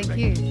 Rebecca. Thanks, Thank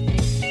Rebecca.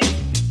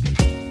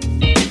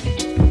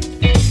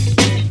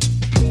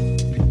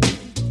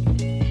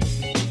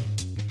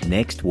 you.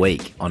 Next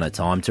week on A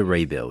Time to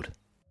Rebuild.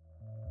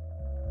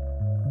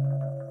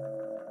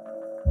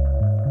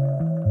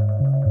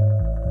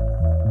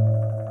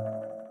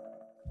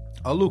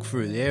 I look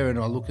through there and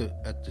I look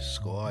at the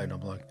sky and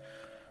I'm like,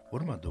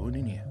 what am I doing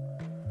in here?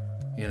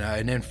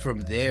 And then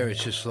from there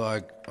it's just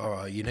like, all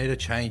right, you need to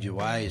change your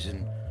ways.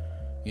 And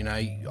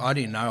I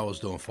didn't know I was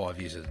doing 5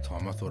 years at the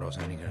time. I thought I was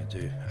only going to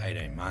do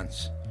 18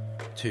 months,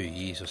 2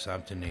 years or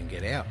something and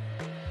get out.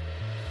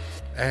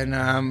 And,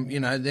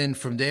 then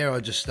from there I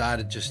just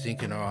started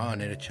thinking, all right, I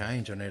need to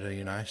change. I need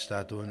to,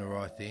 start doing the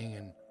right thing.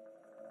 And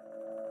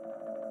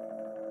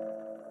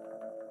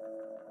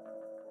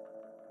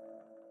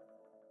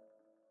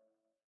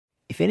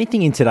If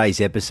anything in today's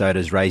episode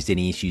has raised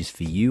any issues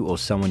for you or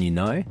someone you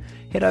know,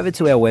 head over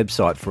to our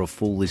website for a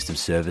full list of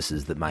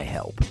services that may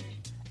help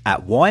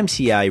at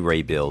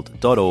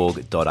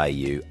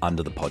ymcarebuild.org.au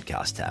under the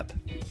podcast tab.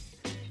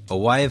 A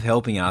way of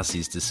helping us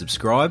is to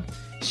subscribe,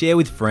 share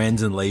with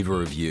friends and leave a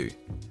review.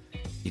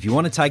 If you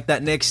want to take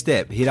that next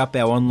step, hit up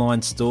our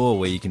online store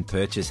where you can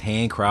purchase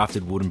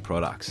handcrafted wooden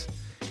products.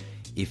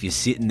 If you're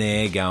sitting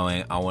there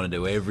going, I want to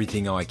do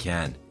everything I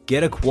can,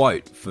 Get a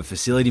quote for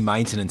facility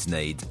maintenance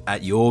needs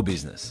at your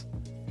business.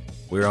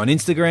 We're on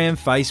Instagram,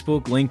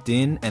 Facebook,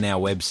 LinkedIn, and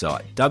our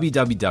website,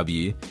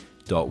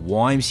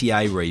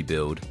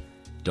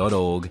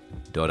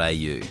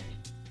 www.ymcarebuild.org.au.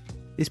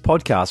 This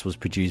podcast was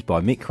produced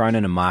by Mick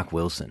Cronin and Mark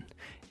Wilson.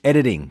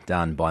 Editing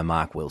done by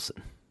Mark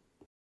Wilson.